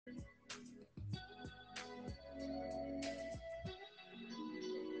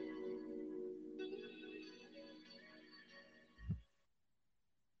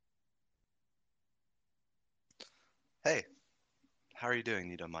How are you doing,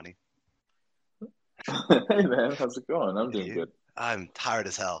 NewDumbMoney? Hey man, how's it going? I'm Good, doing you? good. I'm tired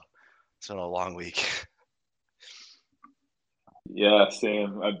as hell. It's been a long week. Yeah,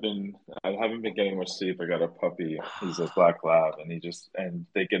 same. I haven't been getting much sleep. I got a puppy. He's a black lab, and and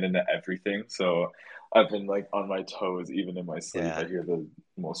they get into everything. So I've been like on my toes, even in my sleep. Yeah, I hear the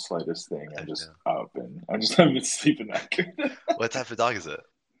most slightest thing. I I'm just feel. up, and I just haven't been sleeping that good. What type of dog is it?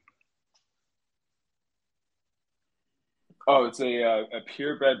 Oh, it's a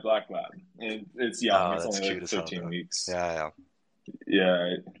purebred black lab. It's young. Oh, It's that's only cute like as hell 13 though. weeks. Yeah,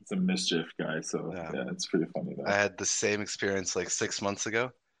 Yeah, it's a mischief guy. So yeah. yeah, it's pretty funny I though. had the same experience like 6 months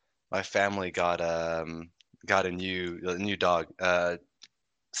ago. My family got a new dog,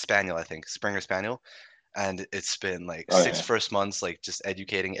 spaniel, I think, Springer Spaniel, and it's been like Oh six yeah. first months like just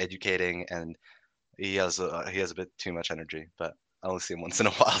educating, and he has a bit too much energy, but I only see him once in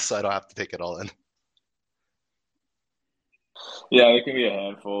a while, so I don't have to take it all in. Yeah, it can be a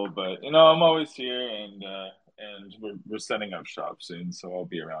handful, but I'm always here, and we're setting up shop soon, so I'll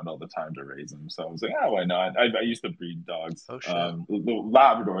be around all the time to raise them. So I was like, ah, why not? I used to breed dogs, Oh shit. the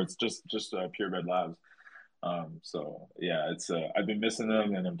Labrador. It's just purebred labs. So yeah, it's I've been missing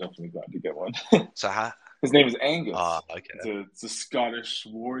them, and I'm definitely glad to get one. So how? His name is Angus. Okay. It's a Scottish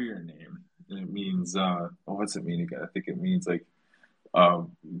warrior name, and it means what's it mean again? I think it means like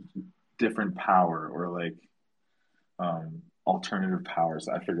um different power or like alternative powers.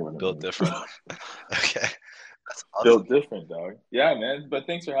 I forget what it Built means, but different. Okay. That's built awesome. different, dog. Yeah, man. But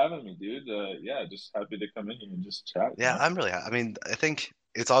thanks for having me, dude. Yeah, just happy to come in here and just chat. Yeah, I'm really I mean, I think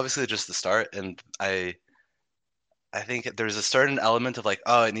it's obviously just the start, and I think there's a certain element of like,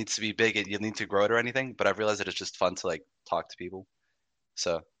 oh, it needs to be big, you need to grow it or anything, but I've realized that it's just fun to like talk to people.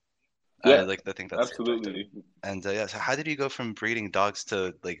 So Yeah, I think that's the objective. absolutely. And yeah, so how did you go from breeding dogs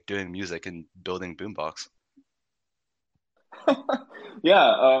to like doing music and building boombox?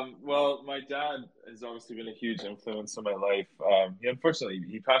 Yeah, well, my dad has obviously been a huge influence in my life. Unfortunately,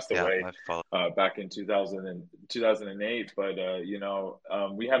 he passed Yeah, away I follow. back in 2008, but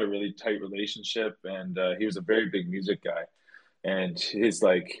we had a really tight relationship, and he was a very big music guy. And his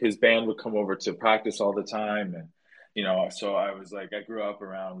band would come over to practice all the time, and so I was like, I grew up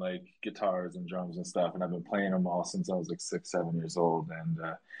around like guitars and drums and stuff, and I've been playing them all since I was like 6 7 years old. And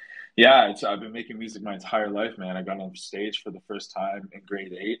yeah, I've been making music my entire life, man. I got on stage for the first time in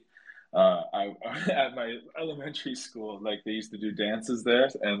grade 8. I at my elementary school, like they used to do dances there,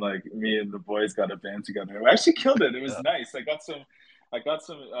 and like me and the boys got a band together. We actually killed it. It was Yeah. nice. I got some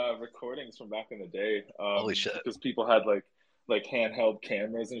recordings from back in the day, Holy shit. because people had like handheld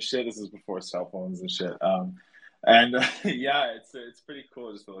cameras and shit. This is before cell phones and shit. And yeah, it's pretty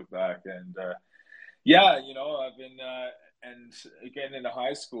cool just to look back. And yeah, I've been and getting into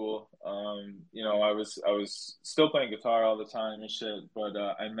high school. I was still playing guitar all the time and shit, but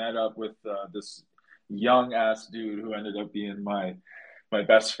I met up with this young ass dude who ended up being my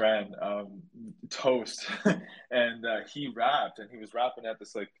best friend, Toast, and he rapped, and he was rapping at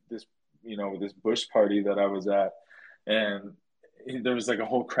this bush party that I was at, and there was like a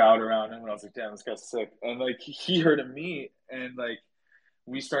whole crowd around him, and I was like, damn, this guy's sick, and like he heard of me, and like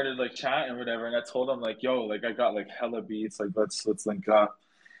we started like chatting or whatever, and I told him like, yo, like I got like hella beats, like let's link up,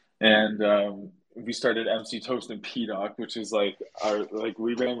 and we started MC Toast and P Doc, which is like our like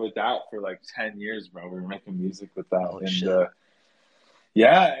we ran with that for like 10 years, bro. We were making music with that, Holy and shit.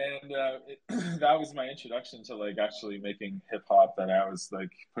 yeah, and that was my introduction to like actually making hip hop that I was like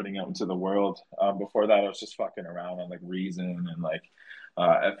putting out into the world. Before that, I was just fucking around on like Reason and like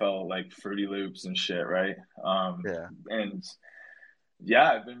FL like Fruity Loops and shit, right? Yeah. And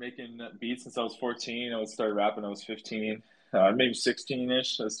yeah, I've been making beats since I was 14. I started rapping. I was 15, maybe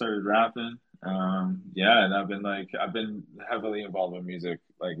 16-ish. I started rapping. Yeah, and I've been heavily involved with music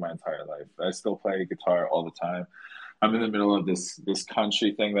like my entire life. I still play guitar all the time. I'm in the middle of this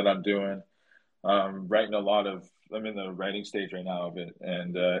country thing that I'm doing. Writing a lot of. I'm in the writing stage right now of it,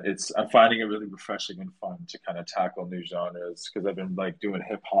 and I'm finding it really refreshing and fun to kind of tackle new genres because I've been like doing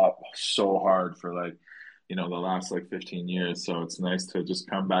hip hop so hard for like the last like 15 years. So it's nice to just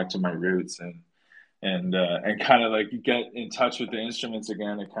come back to my roots and kind of like get in touch with the instruments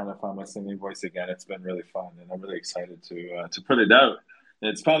again and kind of find my singing voice again. It's been really fun, and I'm really excited to put it out.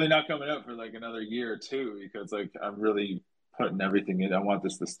 It's probably not coming out for like another year or two because like I'm really putting everything in. I want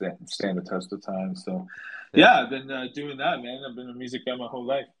this to stand the test of time. So Yeah. yeah, I've been doing that, man. I've been a music guy my whole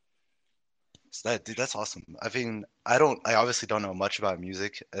life. So dude, that's awesome. I mean, I obviously don't know much about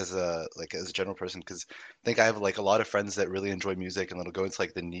music as a general person because I think I have like a lot of friends that really enjoy music and that'll go into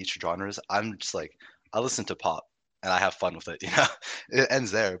like the niche genres. I'm just like, I listen to pop and I have fun with it, you know? It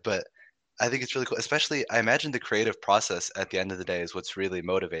ends there. But I think it's really cool. Especially, I imagine the creative process at the end of the day is what's really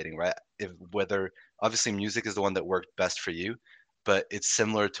motivating, right? If whether obviously music is the one that worked best for you, but it's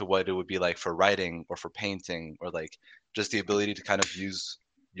similar to what it would be like for writing or for painting or like just the ability to kind of use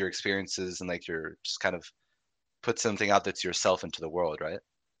your experiences and like your just kind of put something out that's yourself into the world, right?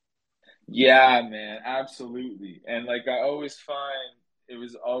 Yeah, man, absolutely. And like I always find it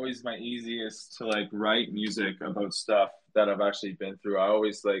was always my easiest to like write music about stuff that I've actually been through. I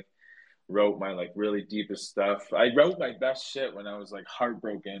always like wrote my like really deepest stuff. I wrote my best shit when I was like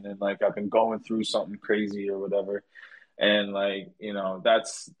heartbroken and like I've been going through something crazy or whatever. And like, you know,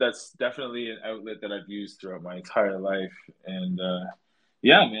 that's definitely an outlet that I've used throughout my entire life. And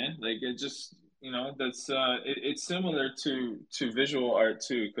yeah, man, like it just, you know, it's similar to visual art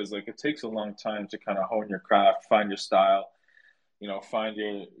too, because like it takes a long time to kind of hone your craft, find your style, you know, find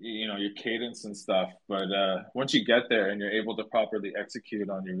your, you know, your cadence and stuff. But once you get there and you're able to properly execute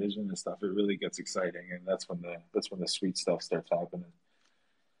on your vision and stuff, it really gets exciting, and that's when the sweet stuff starts happening.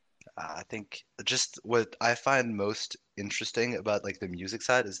 I think just what I find most interesting about like the music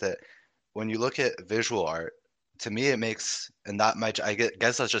side is that when you look at visual art, to me it makes, and that might,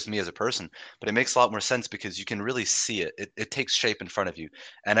 guess that's just me as a person, but it makes a lot more sense because you can really see it. It takes shape in front of you,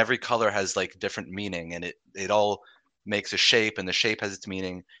 and every color has like different meaning, and it all makes a shape, and the shape has its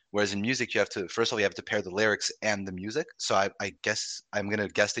meaning. Whereas in music, you have to, first of all, you have to pair the lyrics and the music. So I guess I'm gonna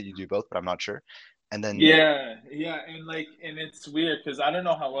guess that you do both, but I'm not sure. And then Yeah, yeah, and like, and it's weird because I don't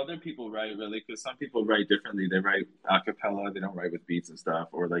know how other people write really, because some people write differently. They write a cappella, they don't write with beats and stuff,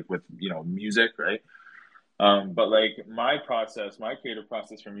 or like with, you know, music, right? But like my process, my creative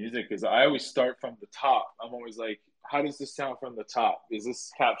process for music is I always start from the top. I'm always like, how does this sound from the top? Is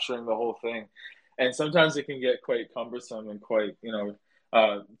this capturing the whole thing? And sometimes it can get quite cumbersome and quite, you know,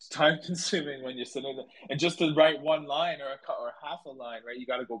 time consuming when you're sitting there. And just to write one line or half a line, right? You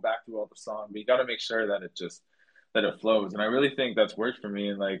got to go back through all the song, but you got to make sure that it just that it flows. And I really think that's worked for me.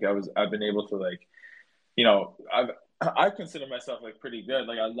 And like I've been able to like, you know, I consider myself like pretty good.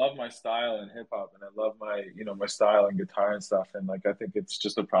 Like I love my style in hip hop and I love my, you know, my style and guitar and stuff. And like I think it's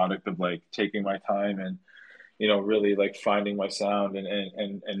just a product of like taking my time and, you know, really like finding my sound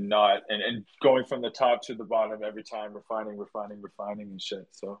and not and going from the top to the bottom every time, refining and shit.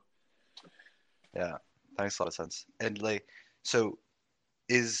 So yeah, that makes a lot of sense. And like, so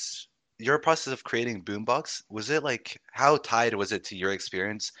is your process of creating boombox, was it like how tied was it to your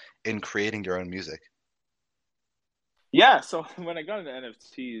experience in creating your own music? yeah, so when I got into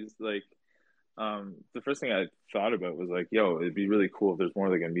NFTs, like the first thing I thought about was like, yo, it'd be really cool if there's more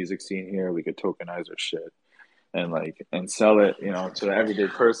like a music scene here. We could tokenize our shit and like and sell it, you know, to the everyday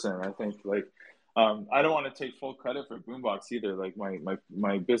person. I think like I don't want to take full credit for Boombox either. Like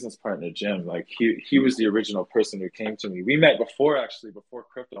my business partner Jim, like he was the original person who came to me. We met before actually before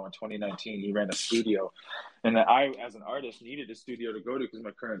crypto in 2019. He ran a studio, and I as an artist needed a studio to go to because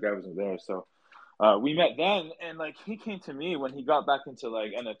my current guy wasn't there. So we met then, and like he came to me when he got back into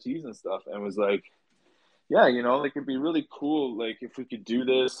like NFTs and stuff, and was like, yeah, you know, like it'd be really cool, like if we could do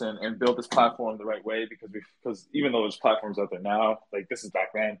this and build this platform the right way because even though there's platforms out there now, like this is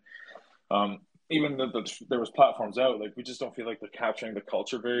back then, um, even though there was platforms out, like we just don't feel like they're capturing the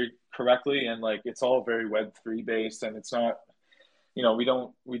culture very correctly, and like it's all very Web3 based, and it's not, you know, we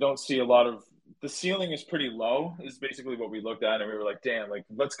don't see a lot of the ceiling is pretty low is basically what we looked at, and we were like, damn, like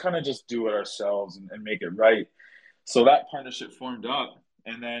let's kind of just do it ourselves and make it right. So that partnership formed up,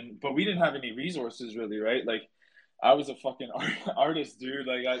 and then but we didn't have any resources really, right? Like I was a fucking artist, dude.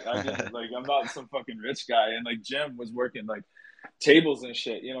 Like I didn't like I'm not some fucking rich guy, and like Jim was working like tables and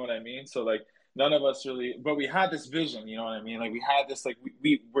shit. You know what I mean? So like none of us really, but we had this vision. You know what I mean? Like we had this like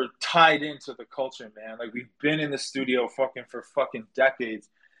we were tied into the culture, man. Like we've been in the studio fucking for fucking decades,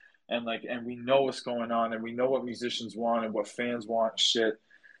 and like and we know what's going on, and we know what musicians want and what fans want, and shit.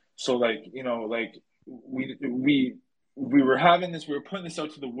 So like you know like we were having this, we were putting this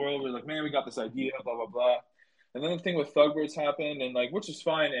out to the world. We are like, man, we got this idea, blah blah blah. And then the thing with Thugbirds happened, and like, which is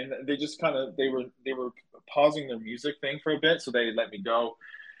fine. And they just kind of they were pausing their music thing for a bit, so they let me go.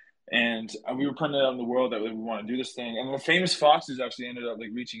 And we were putting it out in the world that we want to do this thing. And the Famous Foxes actually ended up like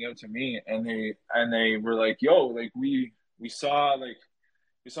reaching out to me, and they were like, yo, like we saw like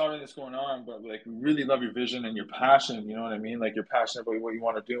we saw everything that's going on, but like we really love your vision and your passion. You know what I mean? Like you're passionate about what you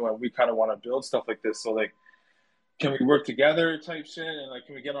want to do, and we kind of want to build stuff like this. So like can we work together type shit, and like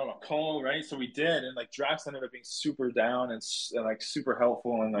can we get on a call, right? So we did, and like Drax ended up being super down and like super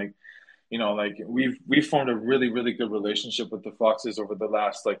helpful, and like you know like we've formed a really good relationship with the Foxes over the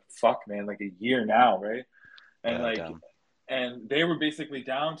last like fuck man like a year now, right? And Yeah, like damn. and they were basically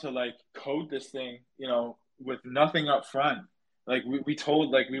down to like code this thing, you know, with nothing up front. Like we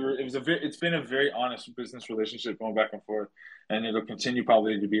told like we were it was a very it's been a very honest business relationship going back and forth, and it'll continue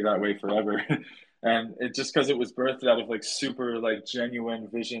probably to be that way forever. And it just because it was birthed out of like super like genuine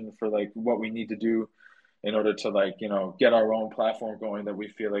vision for like what we need to do in order to like get our own platform going that we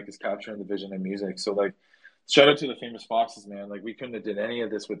feel like is capturing the vision of music. So like shout out to the Famous Foxes, man. Like we couldn't have did any of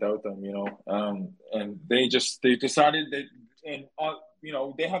this without them, and they decided that, and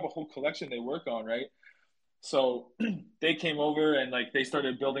they have a whole collection they work on, right? So they came over and like they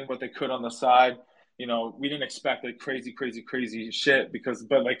started building what they could on the side. We didn't expect like crazy, crazy, crazy shit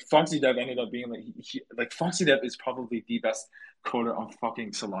but like Foxy Dev ended up being like like Foxy Dev is probably the best coder on fucking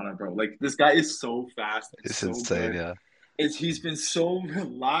Solana, bro. Like this guy is so fast and It's so insane, good. yeah. He's been so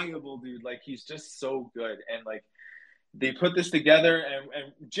reliable, dude. Like he's just so good, and like they put this together,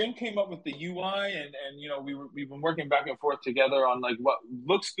 and Jim came up with the UI, and we've been working back and forth together on like what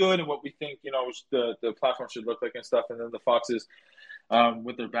looks good and what we think the platform should look like and stuff. And then the Foxes,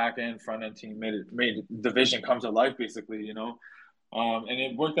 with their back end front end team, made the vision come to life basically. And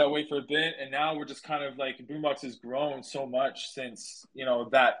it worked that way for a bit, and now we're just kind of like Boombox has grown so much since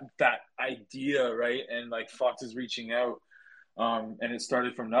that idea, right? And like Fox is reaching out, and it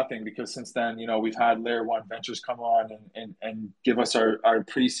started from nothing because since then, we've had Layer One Ventures come on and give us our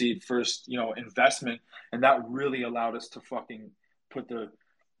pre-seed first, investment, and that really allowed us to fucking put the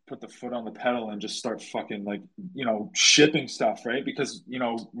put the foot on the pedal and just start fucking like shipping stuff, right? Because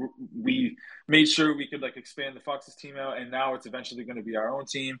we made sure we could like expand the Foxes team out, and now it's eventually going to be our own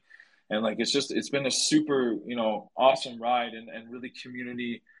team, and like it's been a super awesome ride, and really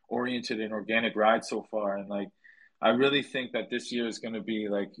community oriented and organic ride so far, and like I really think that this year is going to be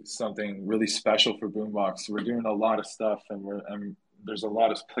like something really special for Boombox. We're doing a lot of stuff, and there's a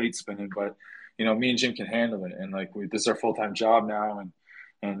lot of plate spinning, but me and Jim can handle it, and like this is our full time job now, and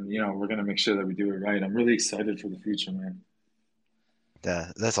we're gonna make sure that we do it right. I'm really excited for the future, man.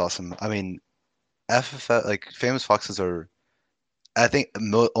 Yeah, that's awesome. I mean, FFF, like famous foxes are, I think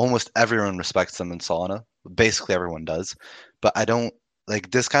mo almost everyone respects them in Solana. Basically, everyone does. But I don't like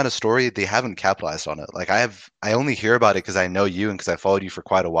this kind of story. They haven't capitalized on it. Like I only hear about it because I know you and because I followed you for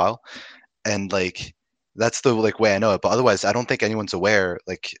quite a while, and like that's the like way I know it. But otherwise, I don't think anyone's aware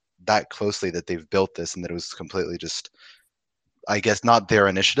like that closely that they've built this and that it was completely just, I guess, not their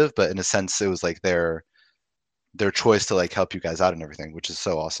initiative, but in a sense, it was like their choice to like help you guys out and everything, which is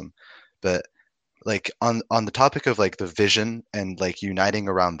so awesome. But like on the topic of like the vision and like uniting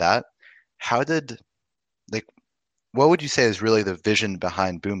around that, how did like what would you say is really the vision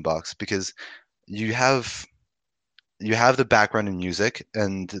behind Boombox? Because you have you have the background in music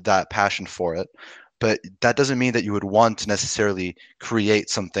and that passion for it, but that doesn't mean that you would want to necessarily create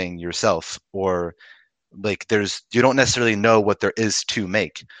something yourself or like there's you don't necessarily know what there is to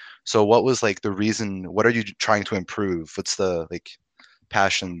make. So what was like the reason? What are you trying to improve? What's the like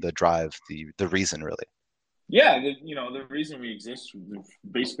passion, the drive, the reason really? Yeah, the reason we exist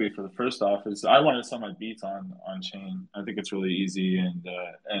basically for the first off is I wanted to sell my beats on chain. I think it's really easy,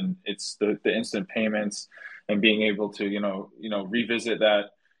 and it's the instant payments and being able to revisit that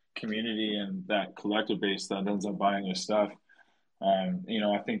community and that collector base that ends up buying your stuff.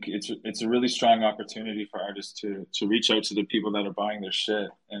 I think it's a really strong opportunity for artists to reach out to the people that are buying their shit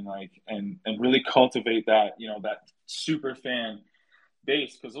and like and really cultivate that super fan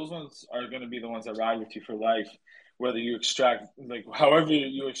base, because those ones are going to be the ones that ride with you for life, whether you extract like however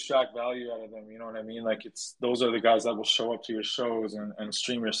you extract value out of them, you know what I mean? Like it's those are the guys that will show up to your shows and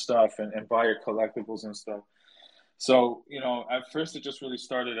stream your stuff and buy your collectibles and stuff. So at first it just really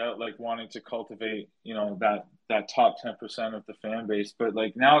started out like wanting to cultivate that top 10% of the fan base, but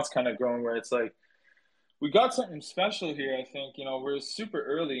like now it's kind of growing where it's like we got something special here. I think we're super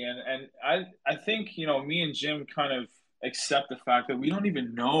early, and I think me and Jim kind of accept the fact that we don't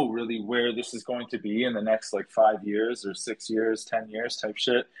even know really where this is going to be in the next like 5 years or 6 years, 10 years type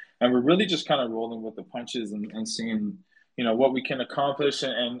shit, and we're really just kind of rolling with the punches and seeing what we can accomplish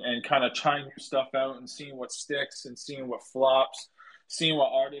and kind of trying new stuff out and seeing what sticks and seeing what flops, seeing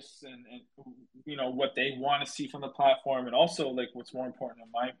what artists and what they want to see from the platform, and also like what's more important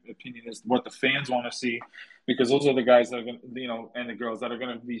in my opinion is what the fans want to see, because those are the guys that are going to and the girls that are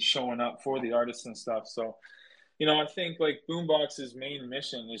going to be showing up for the artists and stuff. So I think like Boombox's main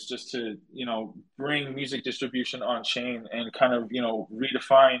mission is just to bring music distribution on chain and kind of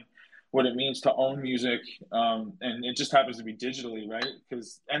redefine what it means to own music, and it just happens to be digitally, right?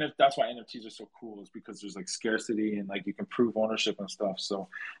 Because and if that's why NFTs are so cool, is because there's like scarcity and like you can prove ownership and stuff. So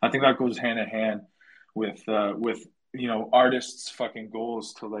I think that goes hand in hand with artists fucking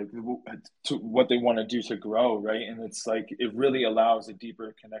goals to like to what they want to do to grow, right? And it's like it really allows a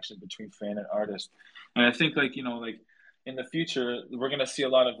deeper connection between fan and artist. And I think like in the future, we're going to see a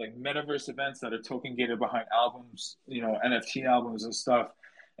lot of like metaverse events that are token gated behind albums, NFT albums and stuff.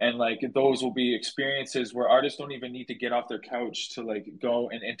 And like those will be experiences where artists don't even need to get off their couch to like go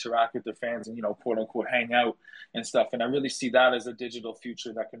and interact with their fans and, quote unquote, hang out and stuff. And I really see that as a digital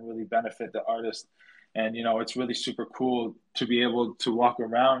future that can really benefit the artist. And, it's really super cool to be able to walk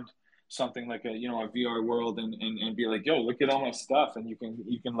around something like a VR world and be like, yo, look at all my stuff, and you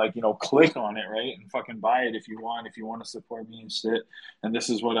can like click on it, right, and fucking buy it if you want to support me and shit. And this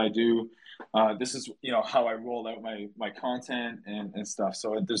is what I do. This is how I roll out my content and stuff.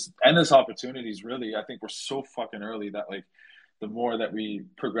 So there's endless opportunities. Really, I think we're so fucking early that like the more that we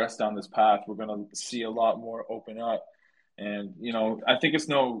progress down this path, we're gonna see a lot more open up. And I think it's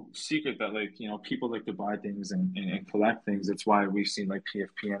no secret that like people like to buy things and collect things. That's why we've seen like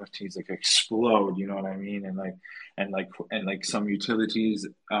PFP NFTs like explode. You know what I mean? And like some utility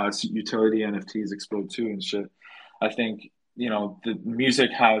NFTs explode too and shit. I think the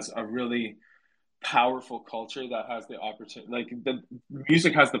music has a really powerful culture that has the opportunity. Like the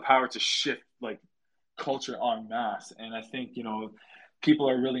music has the power to shift like culture en masse. And I think, people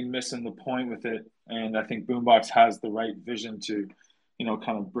are really missing the point with it. And I think Boombox has the right vision to,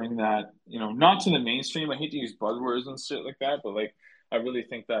 kind of bring that, not to the mainstream. I hate to use buzzwords and shit like that, but like, I really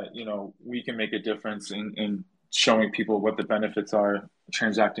think that, we can make a difference in showing people what the benefits are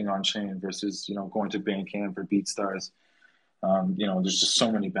transacting on chain versus, going to Bandcamp or BeatStars. There's just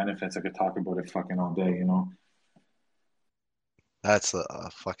so many benefits. I could talk about it fucking all day. That's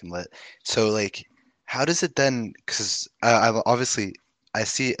fucking lit. So like, how does it then? Because I obviously I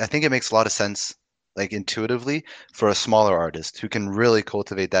think it makes a lot of sense, like intuitively, for a smaller artist who can really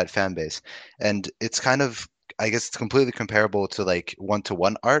cultivate that fan base, and it's kind of, I guess, it's completely comparable to like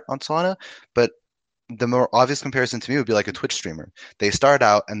one-to-one art on Solana, but the more obvious comparison to me would be like a Twitch streamer. They start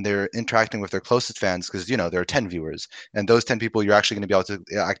out and they're interacting with their closest fans because there are 10 viewers, and those 10 people you're actually going to be able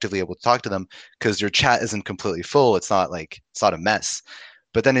to actively able to talk to them because your chat isn't completely full. It's not a mess.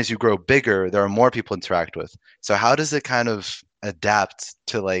 But then as you grow bigger, there are more people to interact with. So how does it kind of adapt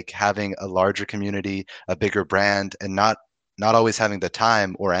to like having a larger community, a bigger brand, and not always having the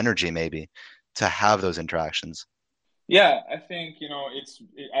time or energy maybe to have those interactions? Yeah, I think,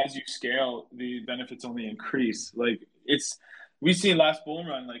 as you scale, the benefits only increase. Like we see last bull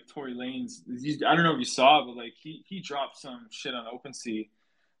run, like Tory Lanez, I don't know if you saw, but like he dropped some shit on OpenSea.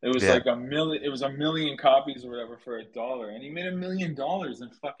 It was Yeah. like a million copies or whatever for $1. And he made $1 million in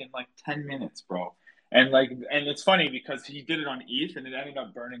fucking like 10 minutes, bro. And it's funny because he did it on ETH and it ended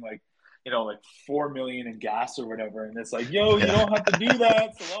up burning like 4 million in gas or whatever. And it's like, yo, you Yeah. don't have to do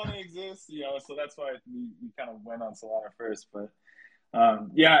that. Solana exists, so that's why we kind of went on Solana first. But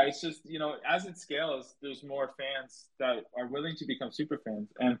yeah, it's just, as it scales, there's more fans that are willing to become super fans.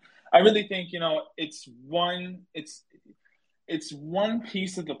 And I really think, it's one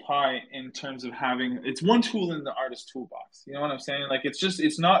piece of the pie in terms of it's one tool in the artist toolbox. You know what I'm saying? Like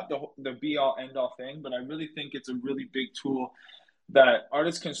it's not the be all end all thing, but I really think it's a really big tool that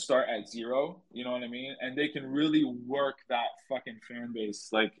artists can start at zero, you know what I mean? And they can really work that fucking fan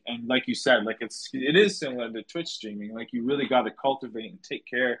base. And like you said, like it is similar to Twitch streaming. Like you really got to cultivate and take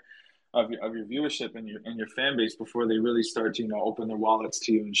care of your viewership and your fan base before they really start to, open their wallets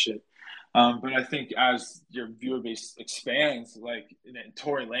to you and shit. But I think as your viewer base expands, like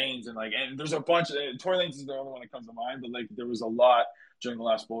Tory Lanez and there's a bunch of Tory Lanez is the only one that comes to mind, but like there was a lot during the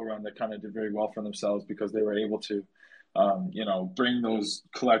last bull run that kind of did very well for themselves because they were able to bring those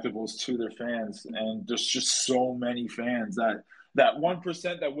collectibles to their fans. And there's just so many fans that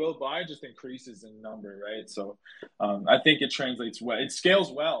 1% that will buy just increases in number, right? So I think it translates well. It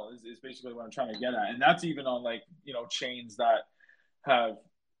scales well is basically what I'm trying to get at. And that's even on like, chains that have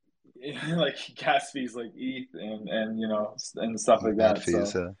like gas fees like ETH and stuff like Bad that.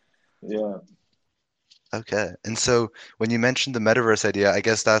 fees. So yeah. Okay. And so when you mentioned the metaverse idea, I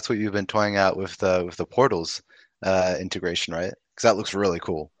guess that's what you've been toying out with the portals integration, right? Because that looks really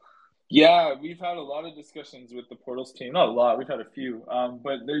cool. Yeah, we've had a lot of discussions with the Portals team. Not a lot, we've had a few.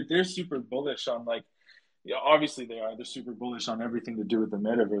 But they're super bullish on like, yeah, obviously they are. They're super bullish on everything to do with the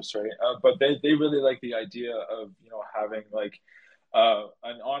metaverse, right? But they really like the idea of having like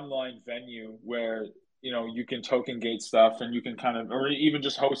an online venue where you can token gate stuff and you can kind of, or even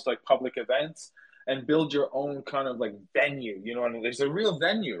just host like public events and build your own kind of like venue. You know what I mean? There's a real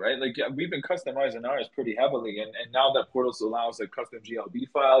venue, right? Like we've been customizing ours pretty heavily, and now that Portals allows like custom GLB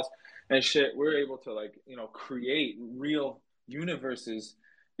files and shit, we're able to like create real universes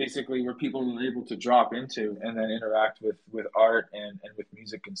basically where people are able to drop into and then interact with art and with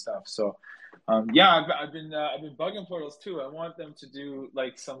music and stuff. So I've been bugging Portals too. I want them to do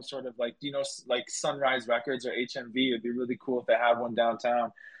like some sort of like like Sunrise Records or HMV. It'd be really cool if they had one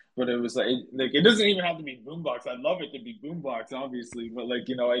downtown. But it was like it doesn't even have to be boombox. I'd love it to be boombox, obviously. But like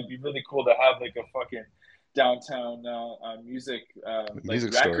it'd be really cool to have like a fucking downtown music like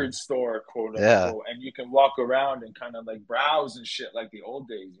Music store. record store, quote Yeah. unquote, and you can walk around and kind of like browse and shit like the old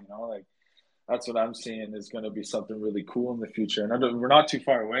days. Like that's what I'm seeing is going to be something really cool in the future. And we're not too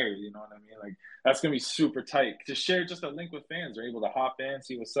far away. You know what I mean? Like that's going to be super tight. To share just a link with fans, they're able to hop in,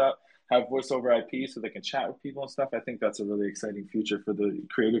 see what's up, have voice over IP so they can chat with people and stuff. I think that's a really exciting future for the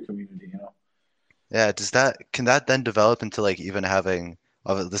creator community. Yeah. Can that then develop into like even having,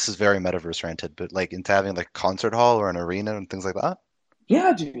 this is very metaverse oriented, but like into having like concert hall or an arena and things like that?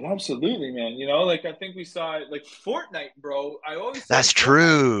 Yeah, dude, absolutely, man. Like I think we saw it, like Fortnite, bro. I always say That's Fortnite,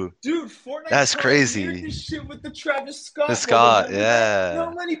 true. dude. Fortnite That's pioneered crazy. this shit with the Travis The Scott, bro. Scott, Remember that? You know yeah.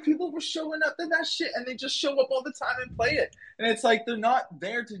 how many people were showing up to that shit, and they just show up all the time and play it. And it's like they're not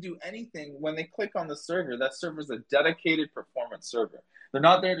there to do anything when they click on the server. That server is a dedicated performance server. They're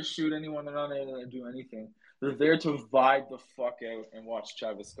not there to shoot anyone. They're not there to do anything. They're there to vibe the fuck out and watch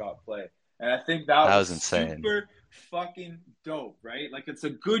Travis Scott play. And I think that That was was insane. super fucking dope, right? Like it's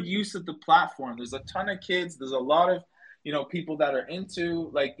a good use of the platform. There's a ton of kids. There's a lot of people that are into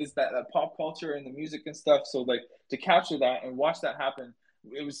like that pop culture and the music and stuff. So like to capture that and watch that happen,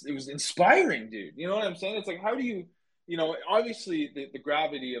 it was inspiring, dude. You know what I'm saying? It's like how do you obviously the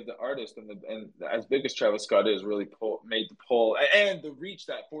gravity of the artist and as big as Travis Scott is really made the pull and the reach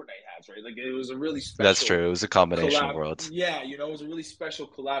that Fortnite has, right? Like it was a really That's special true. It was a combination of collab. worlds. Yeah, it was a really special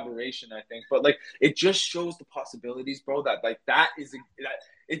collaboration, I think. But like, it just shows the possibilities, bro. That like that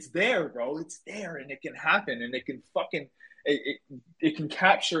it's there, bro. It's there, and it can happen, and it can fucking it can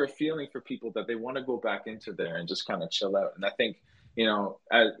capture a feeling for people that they want to go back into there and just kind of chill out. And I think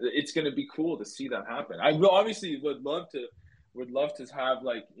it's going to be cool to see that happen. I will obviously would love to have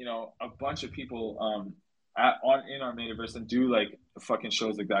like a bunch of people in our metaverse and do like fucking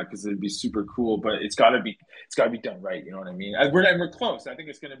shows like that because it'd be super cool. But it's got to be done right. You know what I mean? And we're close. I think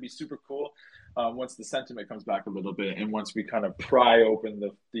it's going to be super cool once the sentiment comes back a little bit and once we kind of pry open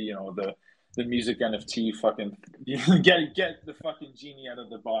the music NFT fucking get the fucking genie out of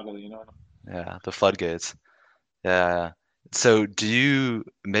the bottle. Yeah, the floodgates. Yeah. So do you,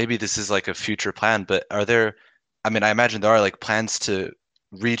 maybe this is like a future plan, but are there, I mean, I imagine there are like plans to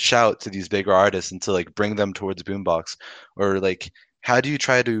reach out to these bigger artists and to like bring them towards Boombox, or like how do you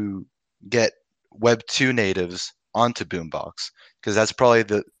try to get Web2 natives onto Boombox? Because that's probably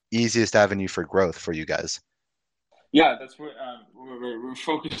the easiest avenue for growth for you guys. Yeah, that's what we're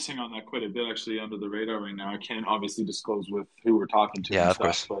focusing on that quite a bit actually under the radar right now. I can't obviously disclose with who we're talking to Yeah, and of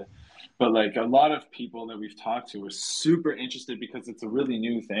stuff, course. but like a lot of people that we've talked to are super interested because it's a really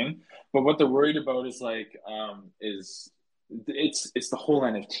new thing. But what they're worried about is like is it's the whole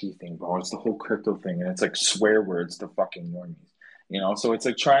NFT thing, bro. It's the whole crypto thing, and it's like swear words to fucking normies. So it's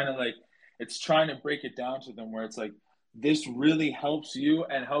like trying to break it down to them where it's like this really helps you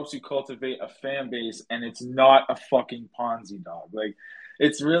and helps you cultivate a fan base and it's not a fucking Ponzi dog. Like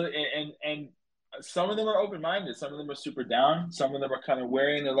it's really and some of them are open minded, some of them are super down, some of them are kind of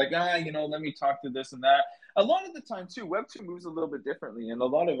wary and they're like, let me talk to this and that. A lot of the time too, Web2 moves a little bit differently and a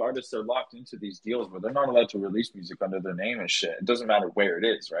lot of artists are locked into these deals where they're not allowed to release music under their name and shit. It doesn't matter where it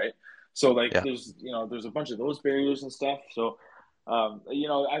is, right? So like Yeah. there's a bunch of those barriers and stuff. So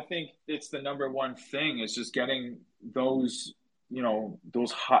I think it's the number one thing is just getting those,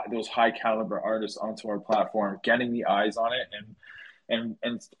 those high caliber artists onto our platform, getting the eyes on it,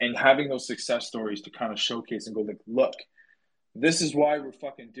 and having those success stories to kind of showcase and go like, look, this is why we're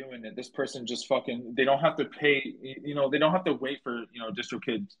fucking doing it. This person just fucking, they don't have to pay, they don't have to wait for,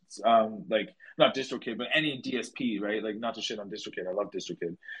 DistroKid, like not DistroKid, but any DSP, right? Like not to shit on DistroKid. I love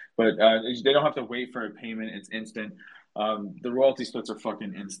DistroKid, but they don't have to wait for a payment. It's instant. The royalty splits are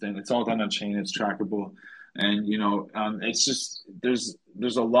fucking instant. It's all done on chain. It's trackable. And, it's just, there's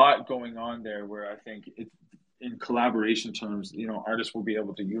a lot going on there where I think in collaboration terms, artists will be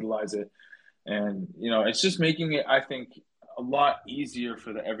able to utilize it. And, it's just making it, I think, a lot easier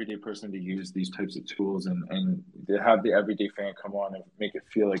for the everyday person to use these types of tools and to have the everyday fan come on and make it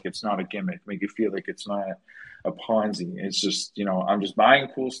feel like it's not a gimmick, make it feel like it's not a Ponzi. It's just, I'm just buying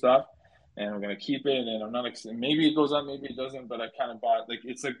cool stuff and I'm going to keep it. And I'm not, maybe it goes up, maybe it doesn't, but I kind of bought, like,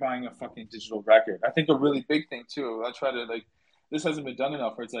 it's like buying a fucking digital record. I think a really big thing too, I try to like, this hasn't been done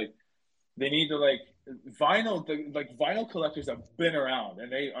enough where it's like, they need to like vinyl collectors have been around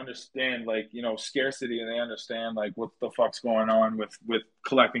and they understand like scarcity and they understand like what the fuck's going on with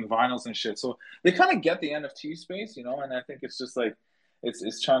collecting vinyls and shit, so they kind of get the NFT space, and I think it's just like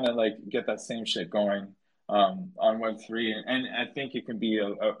it's trying to like get that same shit going on Web3, and I think it can be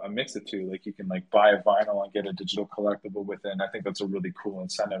a mix of two. Like you can like buy a vinyl and get a digital collectible with it. And I think that's a really cool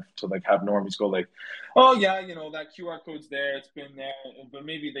incentive to like have normies go like, oh yeah, you know that QR code's there, it's been there, but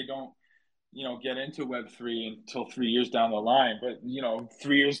maybe they don't get into Web3 until 3 years down the line. But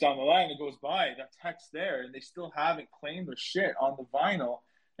 3 years down the line, it goes by, that text there, and they still haven't claimed their shit on the vinyl.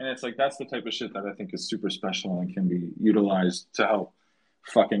 And it's like that's the type of shit that I think is super special and can be utilized to help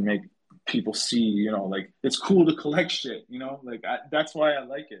fucking make people see, like it's cool to collect shit, like that's why I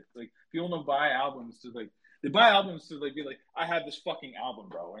like it. Like people don't buy albums to like they buy albums to like be like I have this fucking album,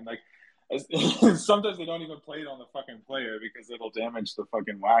 bro, and like sometimes they don't even play it on the fucking player because it'll damage the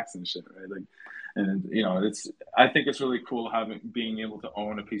fucking wax and shit, right? Like, and it's I think it's really cool being able to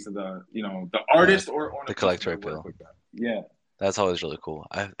own a piece of the Yeah, artist or own a the piece of collector their work appeal. like that. Yeah. That's always really cool.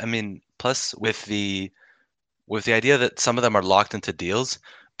 I mean, plus with the idea that some of them are locked into deals,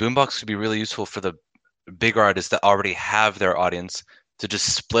 boombox could be really useful for the bigger artists that already have their audience to just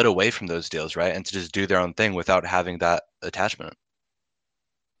split away from those deals, right? And to just do their own thing without having that attachment.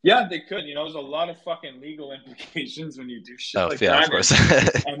 Yeah, they could. There's a lot of fucking legal implications when you do shit Oh, like yeah, of that, course.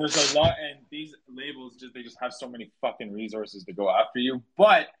 and there's a lot. And these labels just have so many fucking resources to go after you.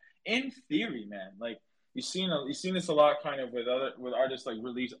 But in theory, man, like you've seen this a lot, kind of with artists like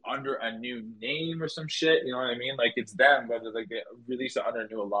release under a new name or some shit. You know what I mean? Like it's them, but like they release it under a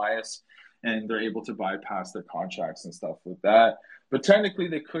new alias, and they're able to bypass their contracts and stuff with that. But technically,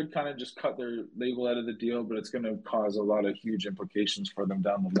 they could kind of just cut their label out of the deal, but it's going to cause a lot of huge implications for them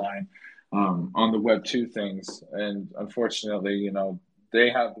down the line on the Web 2 things. And unfortunately, they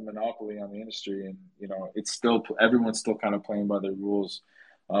have the monopoly on the industry, and it's still everyone's still kind of playing by their rules.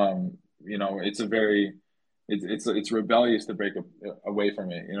 It's a very it's rebellious to break away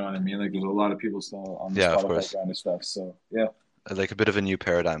from it. You know what I mean? Like there's a lot of people still on the Yeah, of Spotify course. kind of stuff. So yeah. Like a bit of a new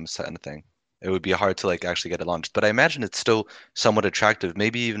paradigm kind of thing. It would be hard to like actually get it launched, but I imagine it's still somewhat attractive,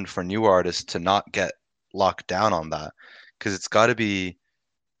 maybe even for newer artists to not get locked down on that, because it's got to be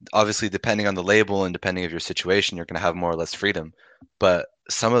obviously depending on the label and depending of your situation, you're going to have more or less freedom, but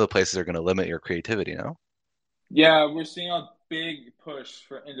some of the places are going to limit your creativity, you know? Yeah, we're seeing a big push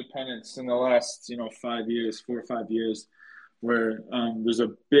for independence in the last, 5 years, 4 or 5 years, where there's a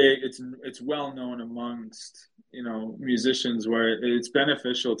big. It's well known amongst musicians where it's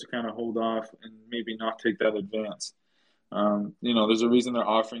beneficial to kind of hold off and maybe not take that advance. There's a reason they're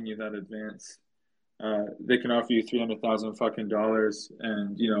offering you that advance. They can offer you 300,000 fucking dollars,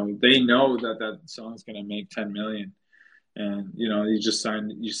 and they know that that song's gonna make 10 million, and you just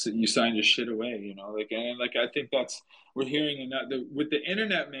signed your shit away, like I think that's we're hearing, and that with the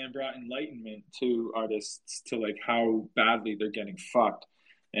internet, man, brought enlightenment to artists to like how badly they're getting fucked.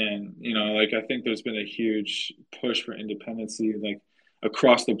 And like I think there's been a huge push for independency, like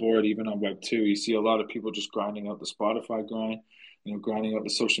across the board, even on Web 2. You see a lot of people just grinding out the Spotify grind, grinding out the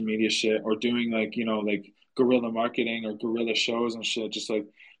social media shit, or doing like like guerrilla marketing or guerrilla shows and shit, just like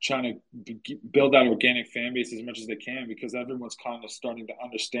trying to build that organic fan base as much as they can, because everyone's kind of starting to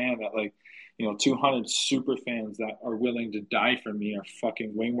understand that like 200 super fans that are willing to die for me are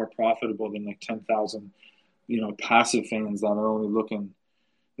fucking way more profitable than like 10,000 passive fans that are only looking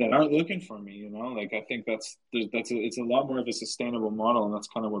that aren't looking for me. Like I think it's a lot more of a sustainable model, and that's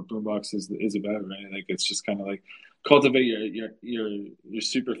kind of what boombox is about, right? Like it's just kind of like cultivate your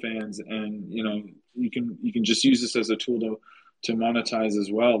super fans, and you can just use this as a tool to monetize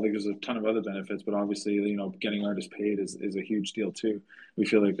as well. Like there's a ton of other benefits, but obviously getting artists paid is a huge deal too. We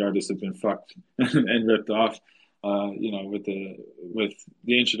feel like artists have been fucked and ripped off, with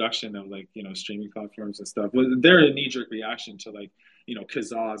the introduction of like streaming platforms and stuff. But they're a knee jerk reaction to like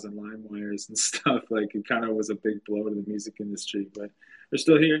Kazaz and LimeWires and stuff. Like it kind of was a big blow to the music industry, but they're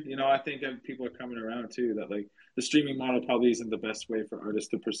still here. I think that people are coming around too. That like the streaming model probably isn't the best way for artists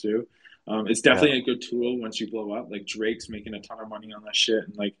to pursue. It's Yeah. definitely a good tool once you blow up. Like Drake's making a ton of money on that shit,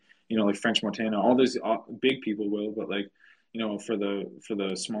 and like like French Montana, all those big people will, but like for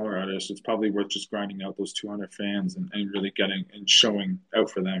the smaller artists, it's probably worth just grinding out those 200 fans and really getting and showing out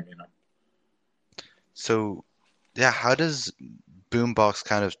for them. So, yeah, how does Boombox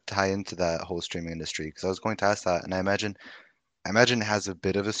kind of tie into that whole streaming industry? Because I was going to ask that, and I imagine it has a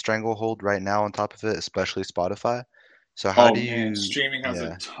bit of a stranglehold right now on top of it, especially Spotify. So how Oh do man, you, streaming has a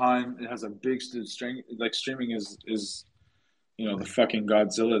yeah, ton. It has a big string. Like streaming is the like, fucking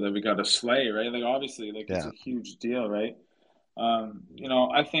Godzilla that we got to slay, right? Like obviously, like it's yeah, a huge deal, right?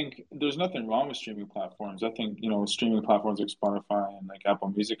 I think there's nothing wrong with streaming platforms. I think streaming platforms like Spotify and like Apple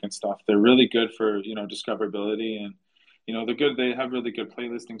Music and stuff, they're really good for discoverability, and they're good. They have really good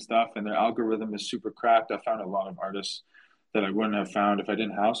playlisting stuff, and their algorithm is super cracked. I found a lot of artists that I wouldn't have found if I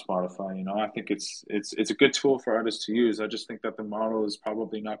didn't have Spotify. You know, I think it's a good tool for artists to use. I just think that the model is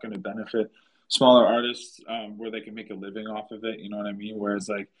probably not going to benefit smaller artists, where they can make a living off of it. You know what I mean? Whereas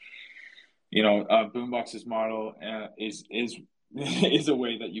like, Boombox's model is is a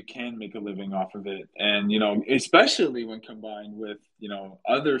way that you can make a living off of it, and especially when combined with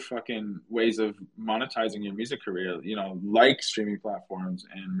other fucking ways of monetizing your music career, like streaming platforms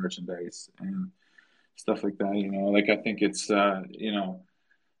and merchandise and stuff like that. Like I think it's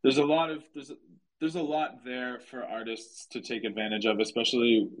there's a lot of there's a lot there for artists to take advantage of,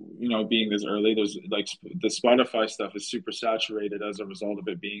 especially being this early. There's like the Spotify stuff is super saturated as a result of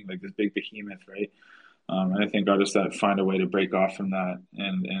it being like this big behemoth, right? And I think artists that find a way to break off from that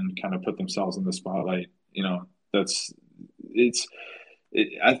and kind of put themselves in the spotlight, that's it's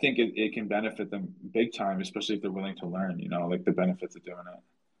I think it can benefit them big time, especially if they're willing to learn, like the benefits of doing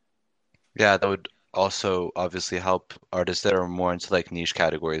it. Yeah, that would also obviously help artists that are more into like niche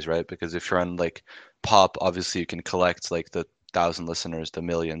categories, right? Because if you're on like pop, obviously you can collect like the thousand listeners, the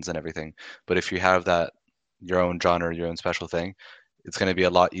millions and everything. But if you have that your own genre, your own special thing, it's going to be a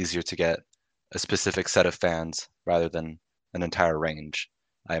lot easier to get a specific set of fans rather than an entire range,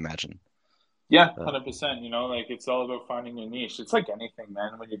 I imagine. Yeah, Uh, 100%. Like it's all about finding your niche. It's like anything,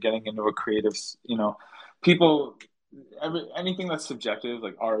 man. When you're getting into a creative, people, anything that's subjective,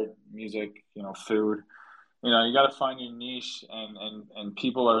 like art, music, food. You got to find your niche, and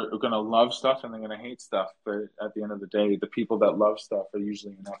people are going to love stuff and they're going to hate stuff. But at the end of the day, the people that love stuff are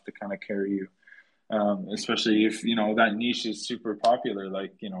usually enough to kind of carry you. Especially if that niche is super popular,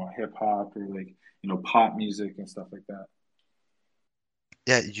 like hip hop or like pop music and stuff like that.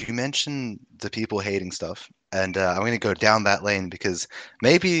 Yeah, you mentioned the people hating stuff, and I'm going to go down that lane because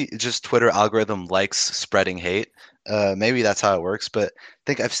maybe just Twitter algorithm likes spreading hate. Maybe that's how it works, but I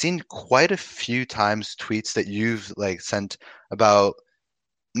think I've seen quite a few times tweets that you've like sent about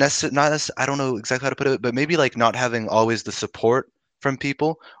not necess I don't know exactly how to put it, but maybe like not having always the support from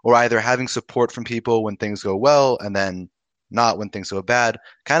people, or either having support from people when things go well and then not when things go bad,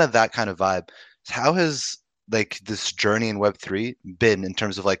 kind of that kind of vibe. How has like this journey in Web3 been in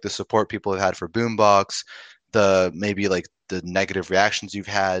terms of like the support people have had for Boombox, the maybe like the negative reactions you've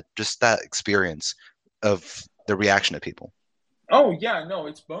had, just that experience of the reaction of people? Oh yeah, no,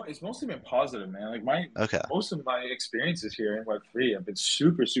 it's mostly been positive, man. Like my Okay, most of my experiences here in Web3 have been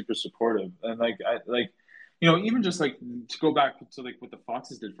super super supportive, and like I like, even just like to go back to like what the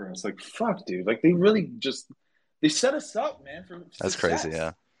Foxes did for us. Like fuck, dude, like they really just they set us up, man, for that's crazy.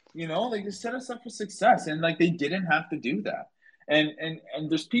 success. Yeah, Like they set us up for success, and like they didn't have to do that. And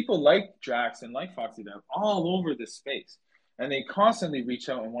there's people like Drax and like Foxy Dev all over this space, and they constantly reach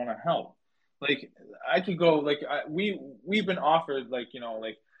out and want to help. Like I could go like we've been offered like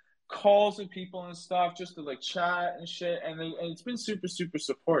like calls with people and stuff just to like chat and shit, and it's been super super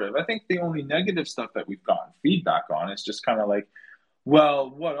supportive. I think the only negative stuff that we've gotten feedback on is just kind of like, well,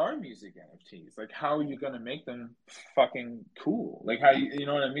 what are music NFTs? Like, how are you gonna make them fucking cool? Like, how you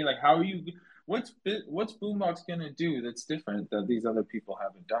know what I mean? Like, how are you? What's Boombox gonna do that's different that these other people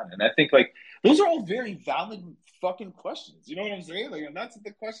haven't done? And I think like those are all very valid fucking questions. You know what I'm saying? Like, and that's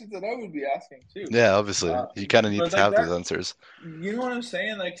the questions that I would be asking too. yeah. Obviously, Uh, you kind of need but to like have those that, answers. you know what I'm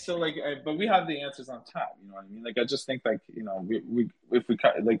saying? Like, so like, but we have the answers on tap. You know what I mean? Like, I just think like we if we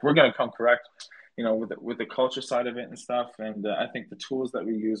like we're gonna come correct, with the culture side of it and stuff. And I think the tools that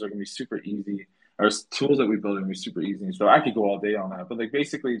we use are gonna be super easy. Or tools that we build are gonna be super easy. So I could go all day on that. But like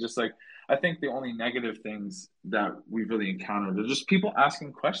basically, just like I think the only negative things that we've really encountered are just people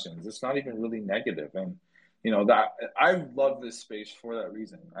asking questions. It's not even really negative, and that I love this space for that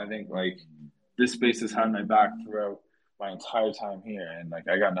reason. I think like this space has had my back throughout my entire time here, and like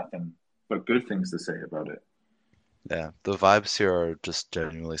I got nothing but good things to say about it. Yeah, the vibes here are just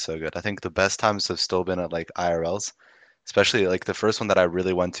genuinely so good. I think the best times have still been at like IRLs, especially like the first one that I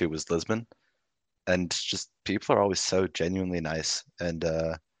really went to was Lisbon, and just people are always so genuinely nice. And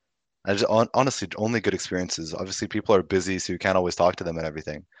I just honestly only good experiences. Obviously, people are busy, so you can't always talk to them and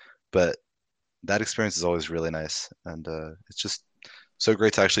everything, but that experience is always really nice, and it's just so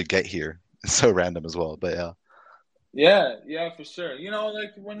great to actually get here. It's so random as well, but yeah. Yeah, yeah, for sure.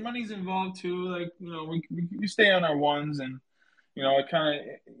 Like when money's involved too, like we stay on our ones, and it kind of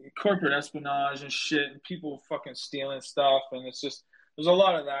corporate espionage and shit, and people fucking stealing stuff, and it's just there's a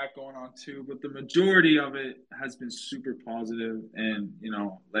lot of that going on too. But the majority of it has been super positive, and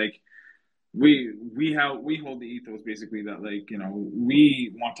like we hold the ethos basically that like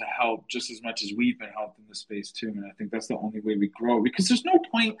we want to help just as much as we've been helped in this space too, and I think that's the only way we grow because there's no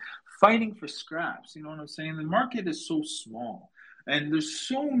point fighting for scraps. You know what I'm saying? The market is so small, and there's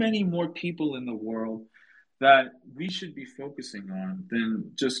so many more people in the world that we should be focusing on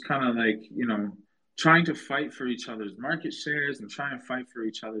than just kind of like, trying to fight for each other's market shares and trying to fight for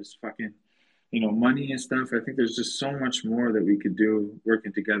each other's fucking, money and stuff. I think there's just so much more that we could do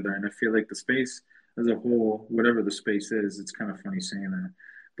working together. And I feel like the space as a whole, whatever the space is, it's kind of funny saying that.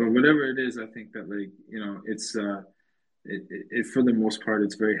 But whatever it is, I think that like, it's for the most part,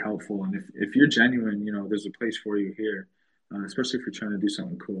 it's very helpful. And if you're genuine, there's a place for you here, especially if you're trying to do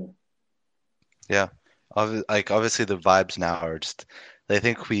something cool. Yeah. Like obviously the vibes now are just I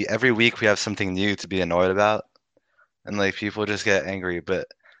think we every week we have something new to be annoyed about and like people just get angry, but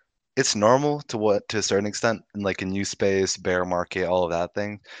it's normal to a certain extent in like a new space, bear market, all of that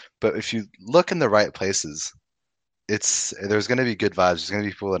thing. But if you look in the right places, it's there's going to be good vibes. There's going to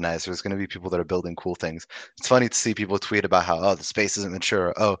be people that are nice. There's going to be people that are building cool things. It's funny to see people tweet about how, oh, the space isn't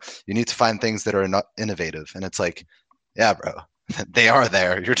mature. Oh, you need to find things that are not innovative. And it's like, yeah, bro, they are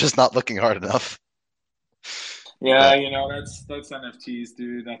there. You're just not looking hard enough. Yeah, But that's NFTs,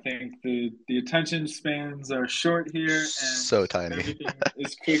 dude. I think the attention spans are short here, and so tiny. everything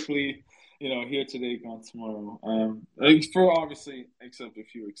is quickly, here today, gone tomorrow. Like, for obviously, except a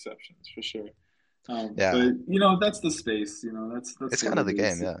few exceptions, for sure. Yeah, But that's the space. That's it's what kind of it the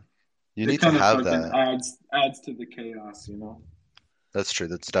game. is. Yeah, you It need to kind of have fucking that. adds to the chaos. That's true.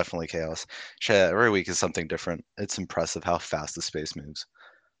 That's definitely chaos. Shit, every week is something different. It's impressive how fast the space moves.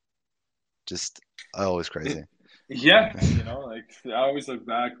 Just always crazy. Yeah, and like I always look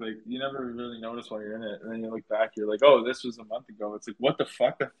back, like you never really notice while you're in it, and then you look back, you're like, oh, this was a month ago. It's like, what the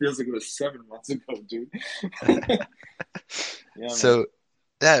fuck? That feels like it was 7 months ago, dude. Yeah, man. So,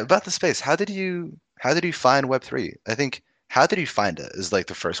 yeah, about the space, how did you find Web3? I think how did you find it is like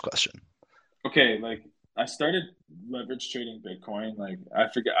the first question. Okay, like I started leverage trading Bitcoin. Like I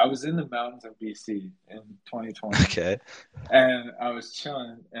forget, I was in the mountains of BC in 2020, Okay. and I was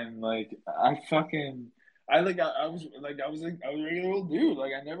chilling, and like I was I was a regular old dude.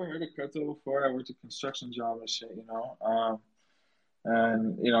 Like I never heard of crypto before. I worked a construction job and shit.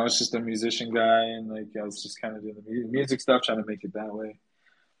 And I was just a musician guy, and like I was just kind of doing the music stuff, trying to make it that way.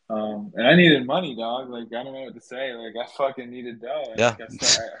 And I needed money, dog. Like I don't know what to say. Like I fucking needed dough, and Yeah. like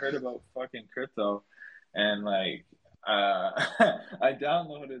I heard about fucking crypto, and like I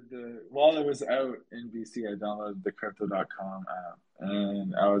downloaded the while it was out in BC. I downloaded the Crypto.com app,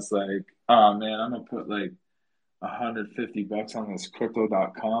 and I was like, oh man, I'm gonna put like $150 on this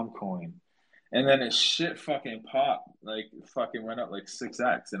Crypto.com coin. And then it shit fucking popped, like fucking went up like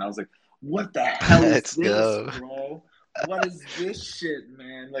 6x. And I was like, what the hell is Let's this, go. bro? What is this shit,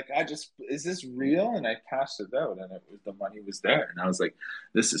 man? Like is this real? And I cashed it out and the money was there. And I was like,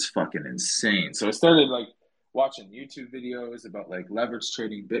 this is fucking insane. So I started like watching YouTube videos about like leverage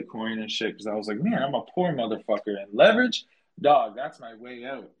trading Bitcoin and shit. Cause I was like, man, I'm a poor motherfucker and leverage, dog, that's my way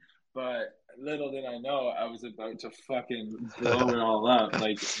out. But little did I know I was about to fucking blow it all up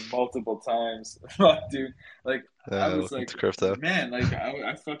like multiple times. Fuck, dude. Like I was Welcome like, to crypto. man, like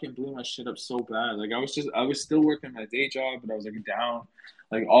I fucking blew my shit up so bad. Like I was still working my day job, but I was like down,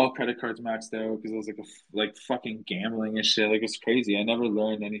 like all credit cards maxed out because I was like fucking gambling and shit. Like it's crazy. I never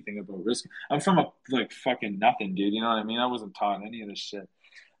learned anything about risk. I'm from a like fucking nothing, dude. You know what I mean? I wasn't taught any of this shit.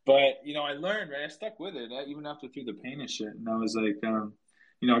 But I learned, right? I stuck with it, even after through the pain and shit. And I was like,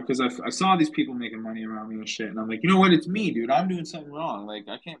 because I saw these people making money around me and shit, and I'm like, you know what? It's me, dude. I'm doing something wrong. Like,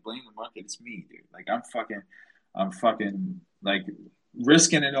 I can't blame the market. It's me, dude. Like, I'm fucking like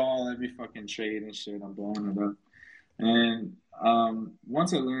risking it all every fucking trade and shit. I'm blowing it up. And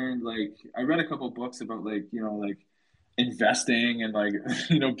once I learned, like, I read a couple books about like, like investing and like,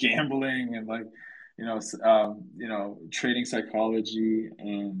 gambling and like, trading psychology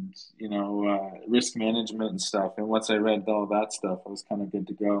and risk management and stuff. And once I read all that stuff, I was kind of good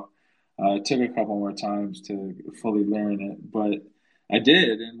to go. It took a couple more times to fully learn it, but I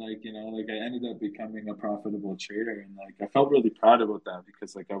did, and like like I ended up becoming a profitable trader, and like I felt really proud about that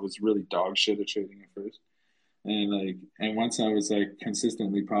because like I was really dog shit at trading at first, and once I was like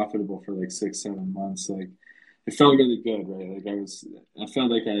consistently profitable for like 6 7 months, like it felt really good, right? Like I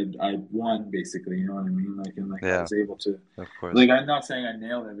felt like I won basically, you know what I mean? Like, and like I Yeah, was able to, of course. like, I'm not saying I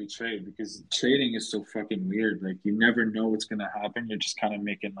nailed every trade because trading is so fucking weird. Like you never know what's gonna happen. You're just kind of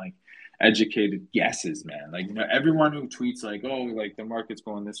making like educated guesses, man. Like everyone who tweets like, oh, like the market's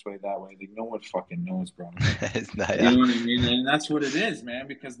going this way, that way, like no one fucking knows, bro. It's not, You yeah, know what I mean? And that's what it is, man,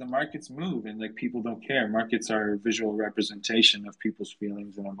 because the markets move and like people don't care. Markets are a visual representation of people's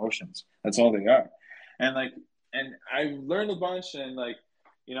feelings and emotions. That's all they are. And like and I learned a bunch and like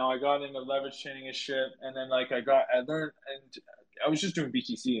I got into leverage trading and shit and then like I learned and I was just doing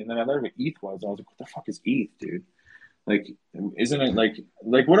BTC and then I learned what ETH was. I was like, what the fuck is ETH, dude? Like, isn't it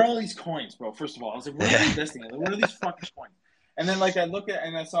like what are all these coins, bro? First of all, I was like, where are they Yeah. listing it? Like, what are these fucking coins? And then like I look at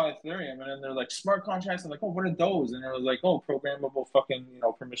and I saw Ethereum, and then they're like smart contracts. I'm like, oh, what are those? And it was like, oh, programmable fucking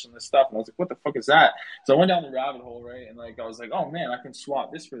permissionless stuff. And I was like, what the fuck is that? So I went down the rabbit hole, right? And like I was like, oh man, I can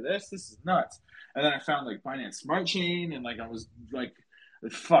swap this for this. This is nuts. And then I found like Binance Smart Chain, and like I was like,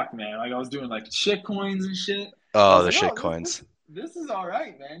 fuck, man, like I was doing like shitcoins and shit. And I Oh, was the like, shit oh, coins. this is all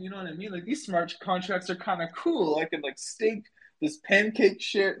right, man. You know what I mean? Like these smart contracts are kind of cool. I can like stake this pancake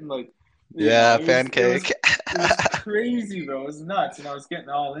shit and like, Yeah, it pancake. was crazy, bro. It was nuts, and I was getting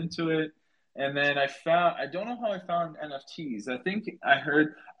all into it. And then I don't know how I found NFTs. I think I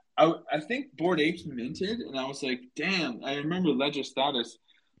heard I think Bored Apes minted, and I was like, damn. I remember Ledger Status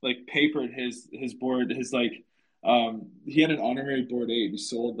like papered his board his like he had an honorary Bored Ape. He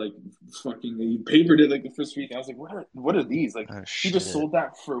sold like fucking he papered it like the first week. I was like, what are these? Like Oh he just shit. sold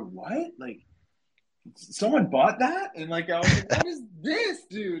that for what? Like someone bought that? And like I was like, what is this,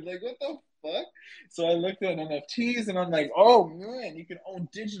 dude? Like what the fuck? So I looked at NFTs and I'm like, oh man, you can own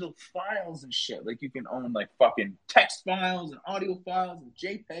digital files and shit. Like you can own like fucking text files and audio files and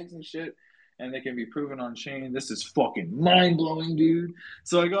JPEGs and shit. And they can be proven on chain. This is fucking mind blowing, dude.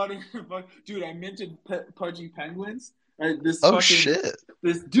 So I got it, dude. I minted pudgy penguins. Right, Oh shit.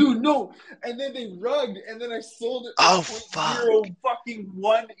 this dude, no, and then they rugged, and then I sold it for Oh point fuck. zero fucking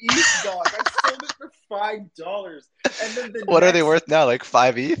one ETH, dog. I sold it for $5, and then the What are they next worth now? Like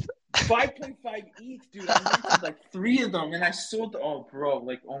 5 ETH? 5.5 ETH, dude. I minted like three of them, and I sold. Oh, bro,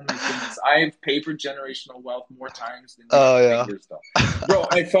 like oh my goodness, I've papered generational wealth more times than you Oh can yeah. fingers, though, bro.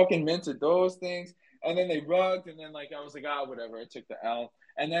 I fucking minted those things, and then they rugged, and then like I was like, ah, whatever. I took the L,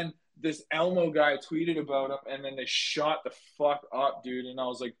 and then this Elmo guy tweeted about them, and then they shot the fuck up, dude. And I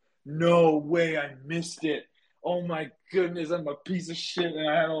was like, no way, I missed it. Oh my goodness, I'm a piece of shit, and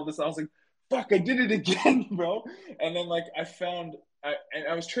I had all this. I was like, fuck, I did it again, bro. And then like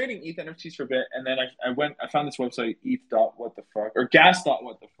I was trading ETH NFTs for a bit, and then I found this website ETH dot what the fuck or gas dot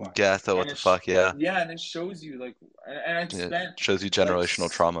what the fuck, Gatha, what and the fuck? Yeah. yeah, and it shows you like, and I It spent shows you like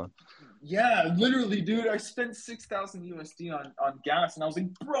generational trauma. yeah, literally, dude, I spent 6,000 USD on gas, and I was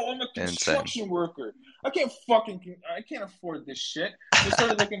like, bro, I'm a Insane. construction worker. I can't afford this shit. So I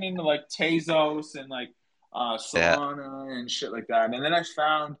started looking into like Tezos and like Yeah. Solana and shit like that, and then I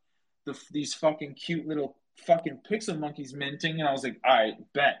found these fucking cute little fucking pixel monkeys minting, and I was like, all right,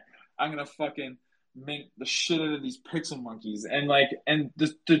 bet I'm gonna fucking mint the shit out of these pixel monkeys, and like, and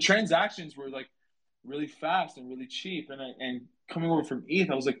the transactions were like really fast and really cheap, and coming over from ETH,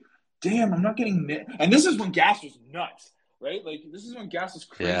 I was like, damn, I'm not getting mint. And this is when gas was nuts, right? Like this is when gas was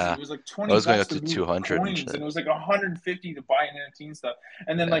crazy. Yeah. It was like I 20 was going bucks up to to move 200 and coins, and shit. it was like 150 to buy an NFT and stuff.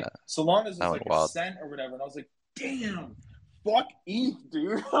 And then Yeah. like Solana's That was went like a wild. cent or whatever, and I was like, damn. Fuck ETH,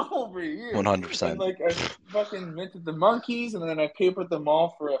 dude, over here. And 100%. like I fucking minted the monkeys, and then I papered them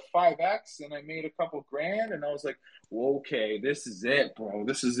all for a 5x, and I made a couple grand, and I was like, well, okay, this is it, bro.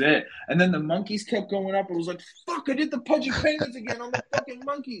 This is it. And then the monkeys kept going up. I was like, fuck, I did the pudgy penguins again on the fucking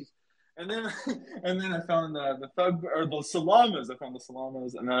monkeys. And then and then I found the thug or the salamas. I found the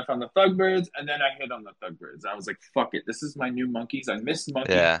salamas, and then I found the thug birds, and then I hit on the thug birds. I was like, fuck it, this is my new monkeys. I missed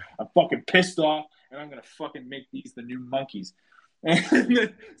monkeys. Yeah. I'm fucking pissed off, and I'm gonna fucking make these the new monkeys.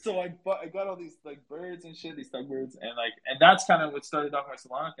 And so I got all these like birds and shit, these thug birds, and that's kind of what started off my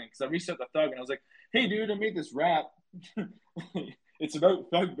Solana thing. Because I reached out to Thug and I was like, "Hey, dude, I made this rap. It's about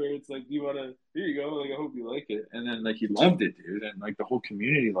thug birds. Like, do you wanna? Here you go. Like, I hope you like it." And then like he loved it, dude, and like the whole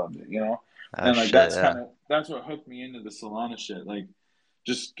community loved it, you know. Oh And like shit. Yeah. that's what hooked me into the Solana shit. Like,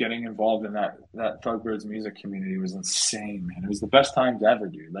 just getting involved in that Thugbirds music community was insane, man. It was the best times ever,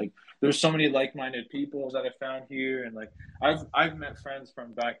 dude. Like, there's so many like-minded people that I found here, and like I've met friends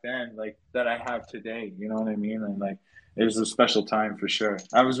from back then, like that I have today. You know what I mean? And like it was a special time for sure.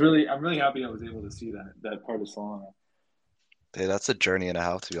 I'm really happy I was able to see that part of Solana. Hey, that's a journey and a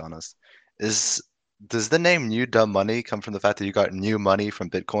half, to be honest. Is does the name New Dumb Money come from the fact that you got new money from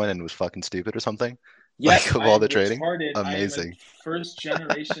Bitcoin and was fucking stupid or something? Yes, Like of I all am the trading? retarded. I am a Amazing. first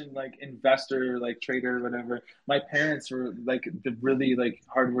generation like investor, like trader, whatever. My parents were like the really like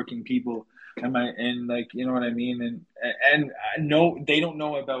hardworking people, and like you know what I mean. And I know they don't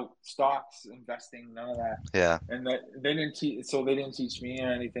know about stocks, investing, none of that. Yeah. And that they didn't teach, so they didn't teach me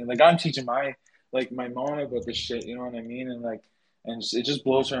or anything. Like I'm teaching my mom about this shit. You know what I mean? And like, and it just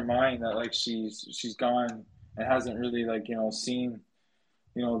blows her mind that like she's gone and hasn't really like seen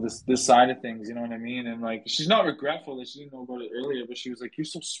this side of things, you know what I mean? And like she's not regretful that she didn't know about it earlier, but she was like, you're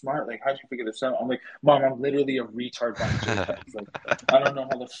so smart, like how'd you figure this out? I'm like, mom, I'm literally a retard buying JPEGs. Like I don't know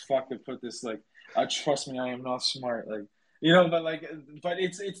how the fuck to put this, like trust me, I am not smart. Like But like, but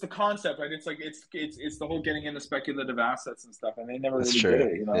it's the concept, right? It's like it's the whole getting into speculative assets and stuff, and they never That's really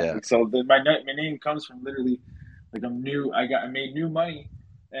did true. it. Yeah. Like so, my name comes from literally like I'm new. I made new money,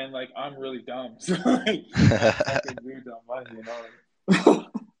 and like I'm really dumb, so like I'm fucking new dumb money. Like,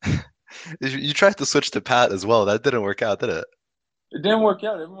 You tried to switch to Pat as well. That didn't work out, did it? it didn't work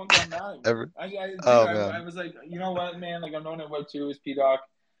out. Everyone got mad at me. Ever? Dude, Oh I man. was like, you know what, man? Like I'm known at Web 2 as P Doc.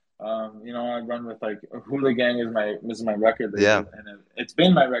 I run with like Hula Gang is my record Yeah. label, and it's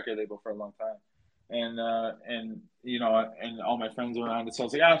been my record label for a long time. And all my friends around it. So I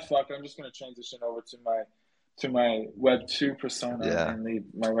was like, fuck, I'm just gonna transition over to my Web 2 persona Yeah. and leave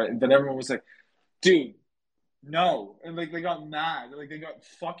my right. But everyone was like, dude, no, and like they got mad, like they got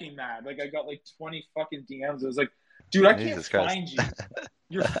fucking mad. Like I got like 20 fucking DMs. It was like, dude, I can't Jesus Christ. find you.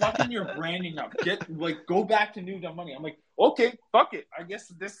 You're fucking your branding up. Go back to New Dumb Money. I'm like, okay, fuck it. I guess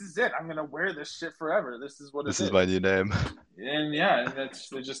this is it. I'm gonna wear this shit forever. This is what it This is is. my new name. And yeah, and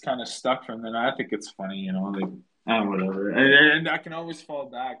that's it just kind of stuck from then. I think it's funny, like whatever. And I can always fall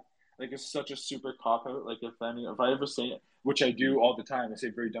back. Like it's such a super cop out. Like if I ever say it, which I do all the time, I say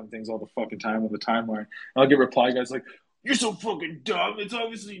very dumb things all the fucking time on the timeline. And I'll get reply guys like, "You're so fucking dumb. It's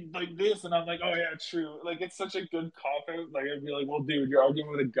obviously like this," and I'm like, "Oh yeah, true." Like it's such a good cop out. Like I'd be like, "Well, dude, you're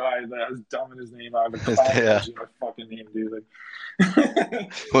arguing with a guy that has dumb in his name. I have a clown Yeah. emoji in my fucking name, dude."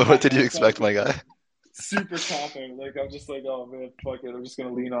 Like, What I did know you it's all expect, my guy? super confident. Like I'm just like, oh man, fuck it. I'm just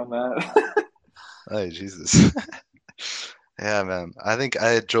gonna lean on that. Oh, Jesus. Yeah, man. I think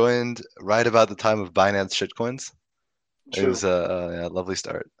I joined right about the time of Binance shitcoins. It was True. yeah, lovely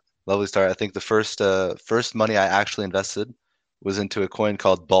start. Lovely start. I think the first money I actually invested was into a coin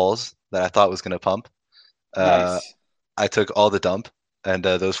called Balls that I thought was gonna pump. Uh, Nice. I took all the dump, and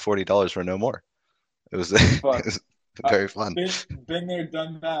those $40 were no more. It was it Fuck. was very fun. Been there,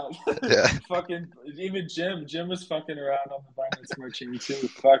 done that. Yeah, Fucking even Jim was fucking around on the Binance Smart Chain too.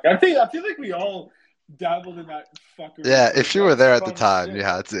 Fuck. I feel like we all dabbled in that fuckery. yeah. Like If you that were was there at the fun as time, you shit.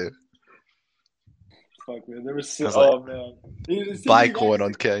 had to. Fuck man, there was I so. was like, Oh man, it's so buy many that coin because on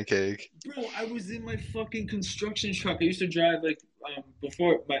like, Pancake. bro, I was in my fucking construction truck. I used to drive like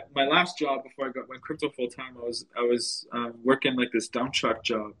before my last job before I got went crypto full time. I was working like this dump truck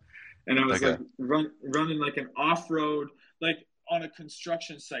job, and I was Okay. like running like an off road like on a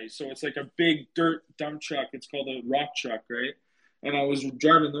construction site. So it's like a big dirt dump truck. It's called a rock truck, right? And I was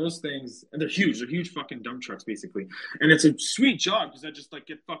driving those things, and they're huge. They're huge fucking dump trucks, basically. And it's a sweet job because I just like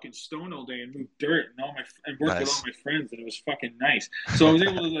get fucking stoned all day and move dirt and work with all Nice. my friends, and it was fucking nice. So I was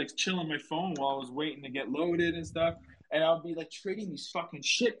able to like chill on my phone while I was waiting to get loaded and stuff. And I'll be like trading these fucking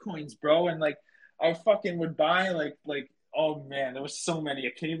shit coins, bro. And like I fucking would buy like oh man, there was so many.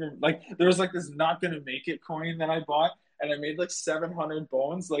 I can't even like there was like this not gonna make it coin that I bought, and I made like 700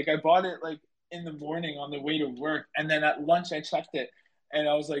 bones. Like I bought it like in the morning on the way to work, and then at lunch I checked it, and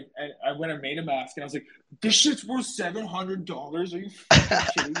I was like, and I went and made a mask, and I was like, this shit's worth $700. Are you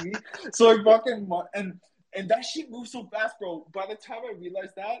fucking kidding me? So I fucking and that shit moves so fast, bro. By the time I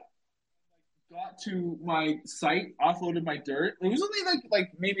realized that, got to my site, offloaded my dirt. It was only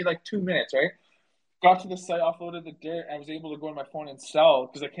like maybe like 2 minutes, right? Got to the site, offloaded the dirt. I was able to go on my phone and sell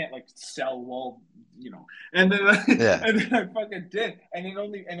because I can't like sell while. And then Yeah. and then I fucking did, and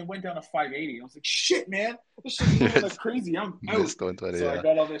it went down to 580. I was like, shit, man, this shit's moving like crazy. I'm out. Missed 120. So I Yeah.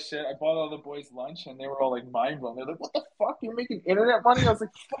 got all this shit. I bought all the boys lunch, and they were all like mind blown. They're like, "What the fuck? You're making internet money?" I was like,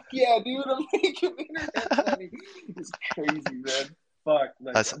 "Fuck yeah, dude! I'm making internet money." It's crazy, man. Fuck,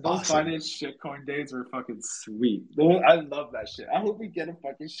 like That's those awesome. Binance shitcoin days were fucking sweet. I love that shit. I hope we get a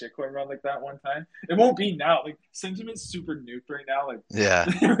fucking shitcoin run like that one time. It won't be now. Like sentiment's super nuked right now. Like Yeah.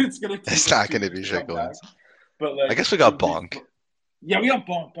 it's gonna take It's like not two gonna years be to come back. shitcoins. But I like guess we it got would be. bonk. Yeah, we got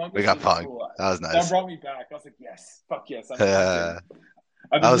bonk. Bonk We was got super bonk. cool. That was That nice. brought me back. I was like, yes, fuck yes, I'm back in.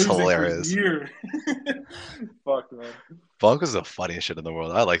 I've That been was losing for hilarious. years. Fuck man. Bonk was the funniest shit in the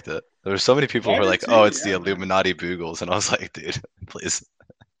world. I liked it. There were so many people who I were did like, "Oh, too. it's the Yeah, man. Illuminati Boogles," and I was like, "Dude, please."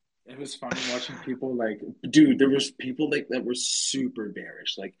 It was funny watching people like, dude, there was people like that were super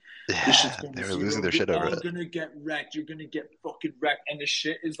bearish. Like, this shit's Yeah, going to they were losing zero. their You're shit over all it. gonna get wrecked. You're gonna get fucking wrecked. And the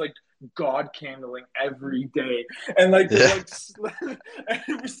shit is like God candling every day. And like they're Yeah, like, and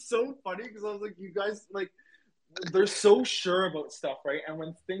it was so funny because I was like, you guys like, they're so sure about stuff, right? And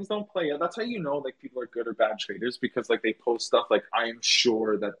when things don't play out, that's how you know like people are good or bad traders because like they post stuff like, I am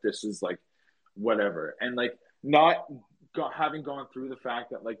sure that this is like whatever, and like not having gone through the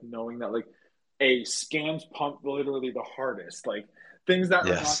fact that like knowing that like A, scams pump literally the hardest. Like things that are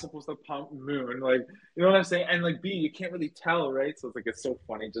not Yes. supposed to pump moon. Like you know what I'm saying? And like B, you can't really tell, right? So it's like it's so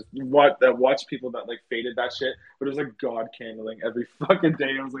funny. Just watch people that like faded that shit, but it was like God candling every fucking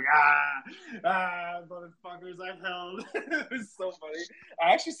day. I was like, motherfuckers, I've held. It was so funny.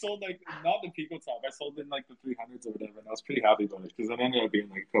 I actually sold like not the Pico top. I sold in like the 300s or whatever, and I was pretty happy about it because it ended up being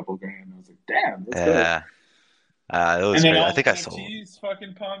like a couple grand. I was like, damn, that's good. Yeah. It was And then crazy. I all think the I sold NFTs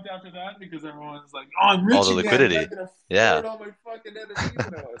fucking pumped after that because everyone's like, "Oh, I'm all rich the again, and I'm liquidity. gonna Yeah. flirt all my fucking NFTs."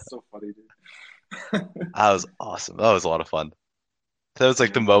 And it's so funny, dude. That was awesome. That was a lot of fun. That was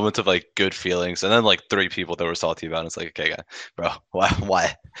like the Yeah, moment of like good feelings, and then like three people that were salty about it. It's like, okay, guy, bro, why,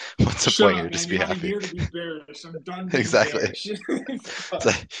 why? What's the shut point up, here? Just man. You're be not happy. here to be bearish. I'm done being Exactly. bearish. It's Fuck.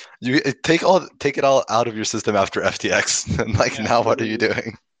 like take it all out of your system after FTX, and like Yeah, now what are you literally.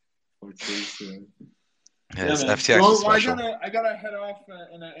 doing? Fuck this. Yeah, Yes, man. FTX was Well, special. I gotta head off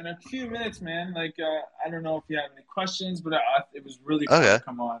in a few minutes, man. Like, I don't know if you have any questions, but it was really fun to Okay,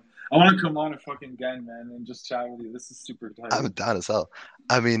 come on. I want to come on and fucking again, man, and just chat with you. This is super tight. I'm down as hell.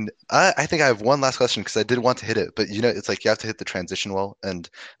 I mean, I think I have one last question because I did want to hit it, but you know, it's like you have to hit the transition wall, and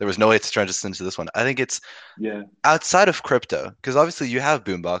there was no way to transition into this one. I think it's Yeah, outside of crypto, because obviously you have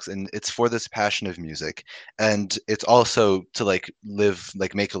boombox, and it's for this passion of music, and it's also to like live,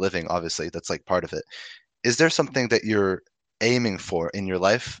 like make a living. Obviously, that's like part of it. Is there something that you're aiming for in your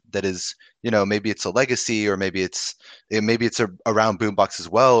life that is, maybe it's a legacy, or maybe it's around boombox as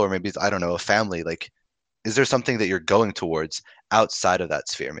well, or maybe it's, I don't know, a family. Like, is there something that you're going towards outside of that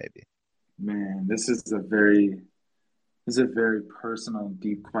sphere, maybe? man. This is a very personal,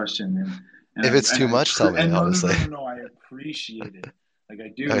 deep question, If it's too much, tell me, no, no, obviously. no, no, no. I appreciate it. Like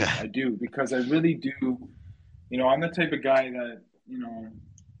Okay. I do, because I really do. You know, I'm the type of guy that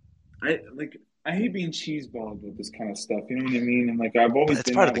I like. I hate being cheeseballed with this kind of stuff. You know what I mean? And like, I've But always it's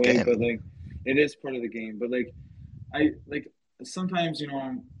been part of that the way. game. But like, it is part of the game. But like, I like sometimes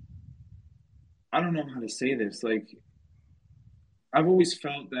I don't know how to say this. Like, I've always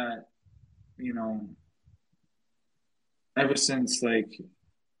felt that you know ever since like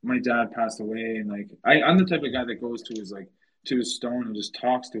my dad passed away, and like I'm the type of guy that goes to his stone and just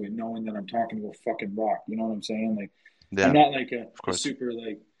talks to it, knowing that I'm talking to a fucking rock. You know what I'm saying? Like I'm Yeah, not like of a course. super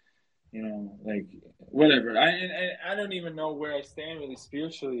like like whatever. I don't even know where I stand really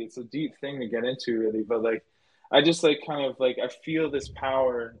spiritually. It's a deep thing to get into really, but like I just like kind of like I feel this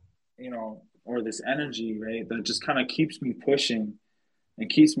power, or this energy, right? That just kind of keeps me pushing and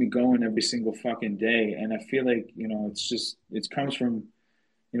keeps me going every single fucking day. And I feel like, it comes from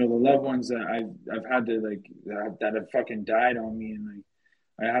the loved ones that I've had to like that have fucking died on me, and like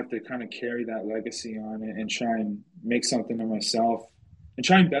I have to kind of carry that legacy on and try and make something of myself and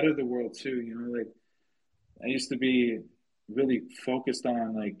try and better the world too. Like I used to be really focused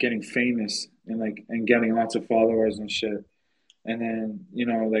on like getting famous and getting lots of followers and shit. And then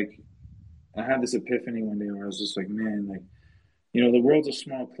like I had this epiphany one day where I was just like, man, like the world's a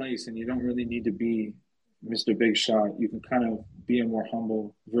small place, and you don't really need to be Mr. Big Shot. You can kind of be a more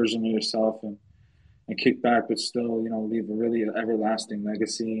humble version of yourself and kick back, but still, leave a really everlasting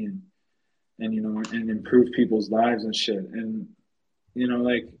legacy and and improve people's lives and shit. And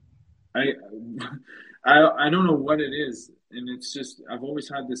like I, I don't know what it is, and it's just I've always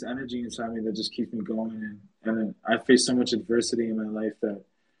had this energy inside me that just keeps me going. And I face so much adversity in my life that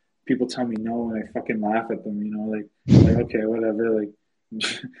people tell me no, and I fucking laugh at them. Like okay, whatever. Like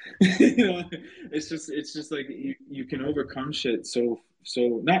it's just like you can overcome shit so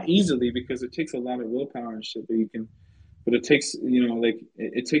not easily because it takes a lot of willpower and shit, but it takes like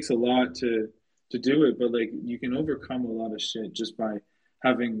it takes a lot to do it, but like you can overcome a lot of shit just by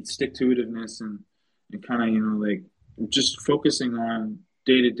having stick to itiveness and kind of like just focusing on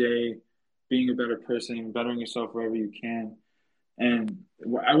day to day being a better person, bettering yourself wherever you can. And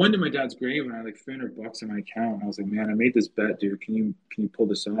I went to my dad's grave and I had like $300 in my account. And I was like, man, I made this bet, dude. Can you pull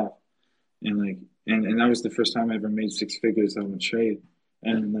this off? And like, and that was the first time I ever made six figures on a trade.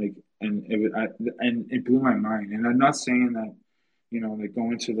 And like, and it blew my mind. And I'm not saying that, like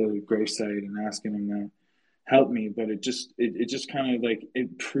going to the gravesite and asking him to help me, but it just kind of like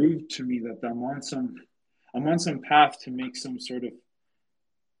it proved to me that I'm on some path to make some sort of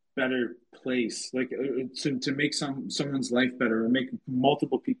better place, like to make someone's life better or make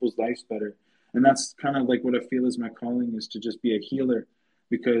multiple people's lives better. And that's kind of like what I feel is my calling, is to just be a healer,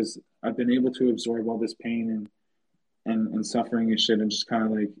 because I've been able to absorb all this pain and suffering and shit, and just kind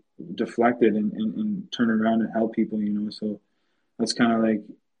of like deflect it and turn around and help people, so that's kind of like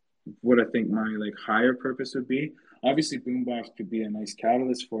what I think my like higher purpose would be. Obviously boombox could be a nice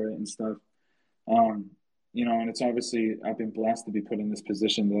catalyst for it and stuff. um and it's obviously I've been blessed to be put in this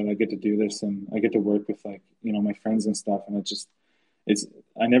position that I get to do this and I get to work with like, my friends and stuff. And it's,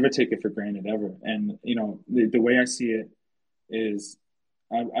 I never take it for granted ever. And, the way I see it is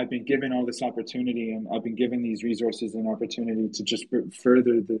I've been given all this opportunity and I've been given these resources and opportunity to just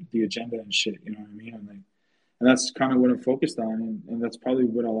further the agenda and shit. You know what I mean? And that's kind of what I'm focused on. And that's probably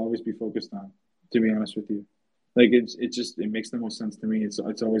what I'll always be focused on, to be honest with you. Like it makes the most sense to me. It's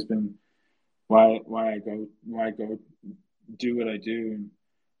always been why I go do what I do and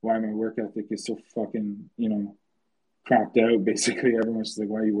why my work ethic is so fucking, cracked out. Basically, everyone's just like,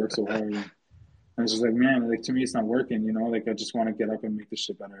 why you work so hard? And I was just like, man, like to me, it's not working. Like I just want to get up and make this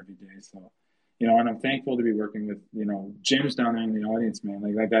shit better every day. So, and I'm thankful to be working with, Jim's down there in the audience, man.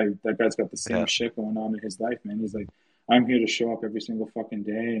 Like that guy's got the same Yeah. shit going on in his life, man. He's like, I'm here to show up every single fucking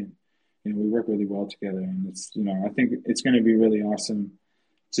day, and we work really well together. And it's, I think it's going to be really awesome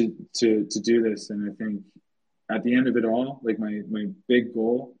to do this. And I think at the end of it all, like my big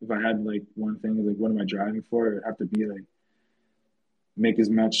goal, if I had like one thing, like what am I driving for? It would have to be like make as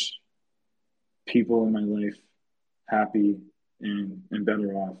much people in my life happy and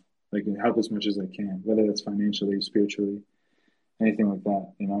better off, like and help as much as I can, whether that's financially, spiritually, anything like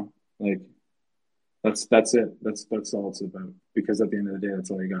that. Like that's it. That's all it's about. Because at the end of the day,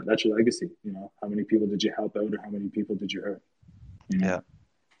 that's all you got. That's your legacy. How many people did you help out, or how many people did you hurt? You know. Yeah.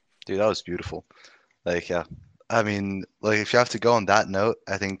 Dude, that was beautiful. Like, yeah. I mean, like if you have to go on that note,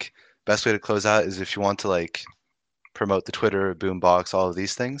 I think best way to close out is if you want to like promote the Twitter, boombox, all of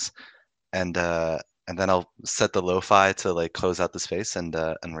these things, and uh and then I'll set the lo-fi to like close out the space and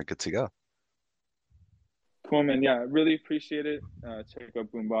we're good to go. Cool, man. Yeah, I really appreciate it. Check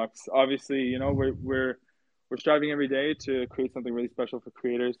out Boombox. Obviously, we're striving every day to create something really special for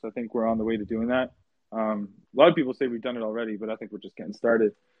creators. I think we're on the way to doing that. A lot of people say we've done it already, but I think we're just getting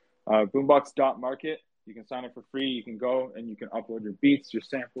started. Boombox.market. You can sign up for free. You can go and you can upload your beats, your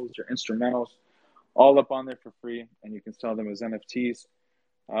samples, your instrumentals, all up on there for free, and you can sell them as NFTs.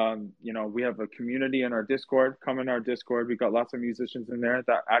 We have a community in our Discord. Come in our Discord. We got lots of musicians in there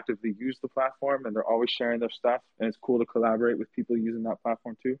that actively use the platform and they're always sharing their stuff. And it's cool to collaborate with people using that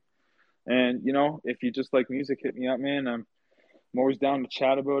platform too. And if you just like music, hit me up, man. I'm always down to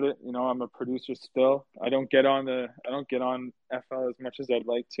chat about it. I'm a producer still. I don't get on FL as much as I'd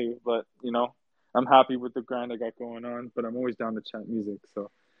like to, but I'm happy with the grind I got going on. But I'm always down to chat music.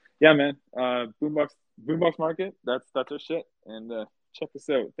 So yeah, man. Boombox Market. That's our shit. And check us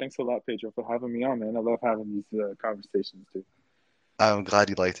out. Thanks a lot, Pedro, for having me on, man. I love having these conversations too. I'm glad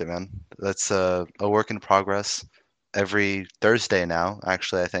you liked it, man. That's a work in progress. Every Thursday now,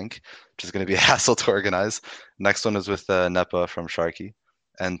 actually, I think, which is going to be a hassle to organize. Next one is with Nepa from Sharky.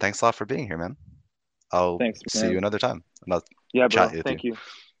 And thanks a lot for being here, man. I'll Thanks, see you man. another time and I'll Yeah, chat bro. with you. Thank you.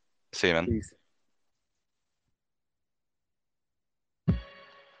 See you, man. Peace.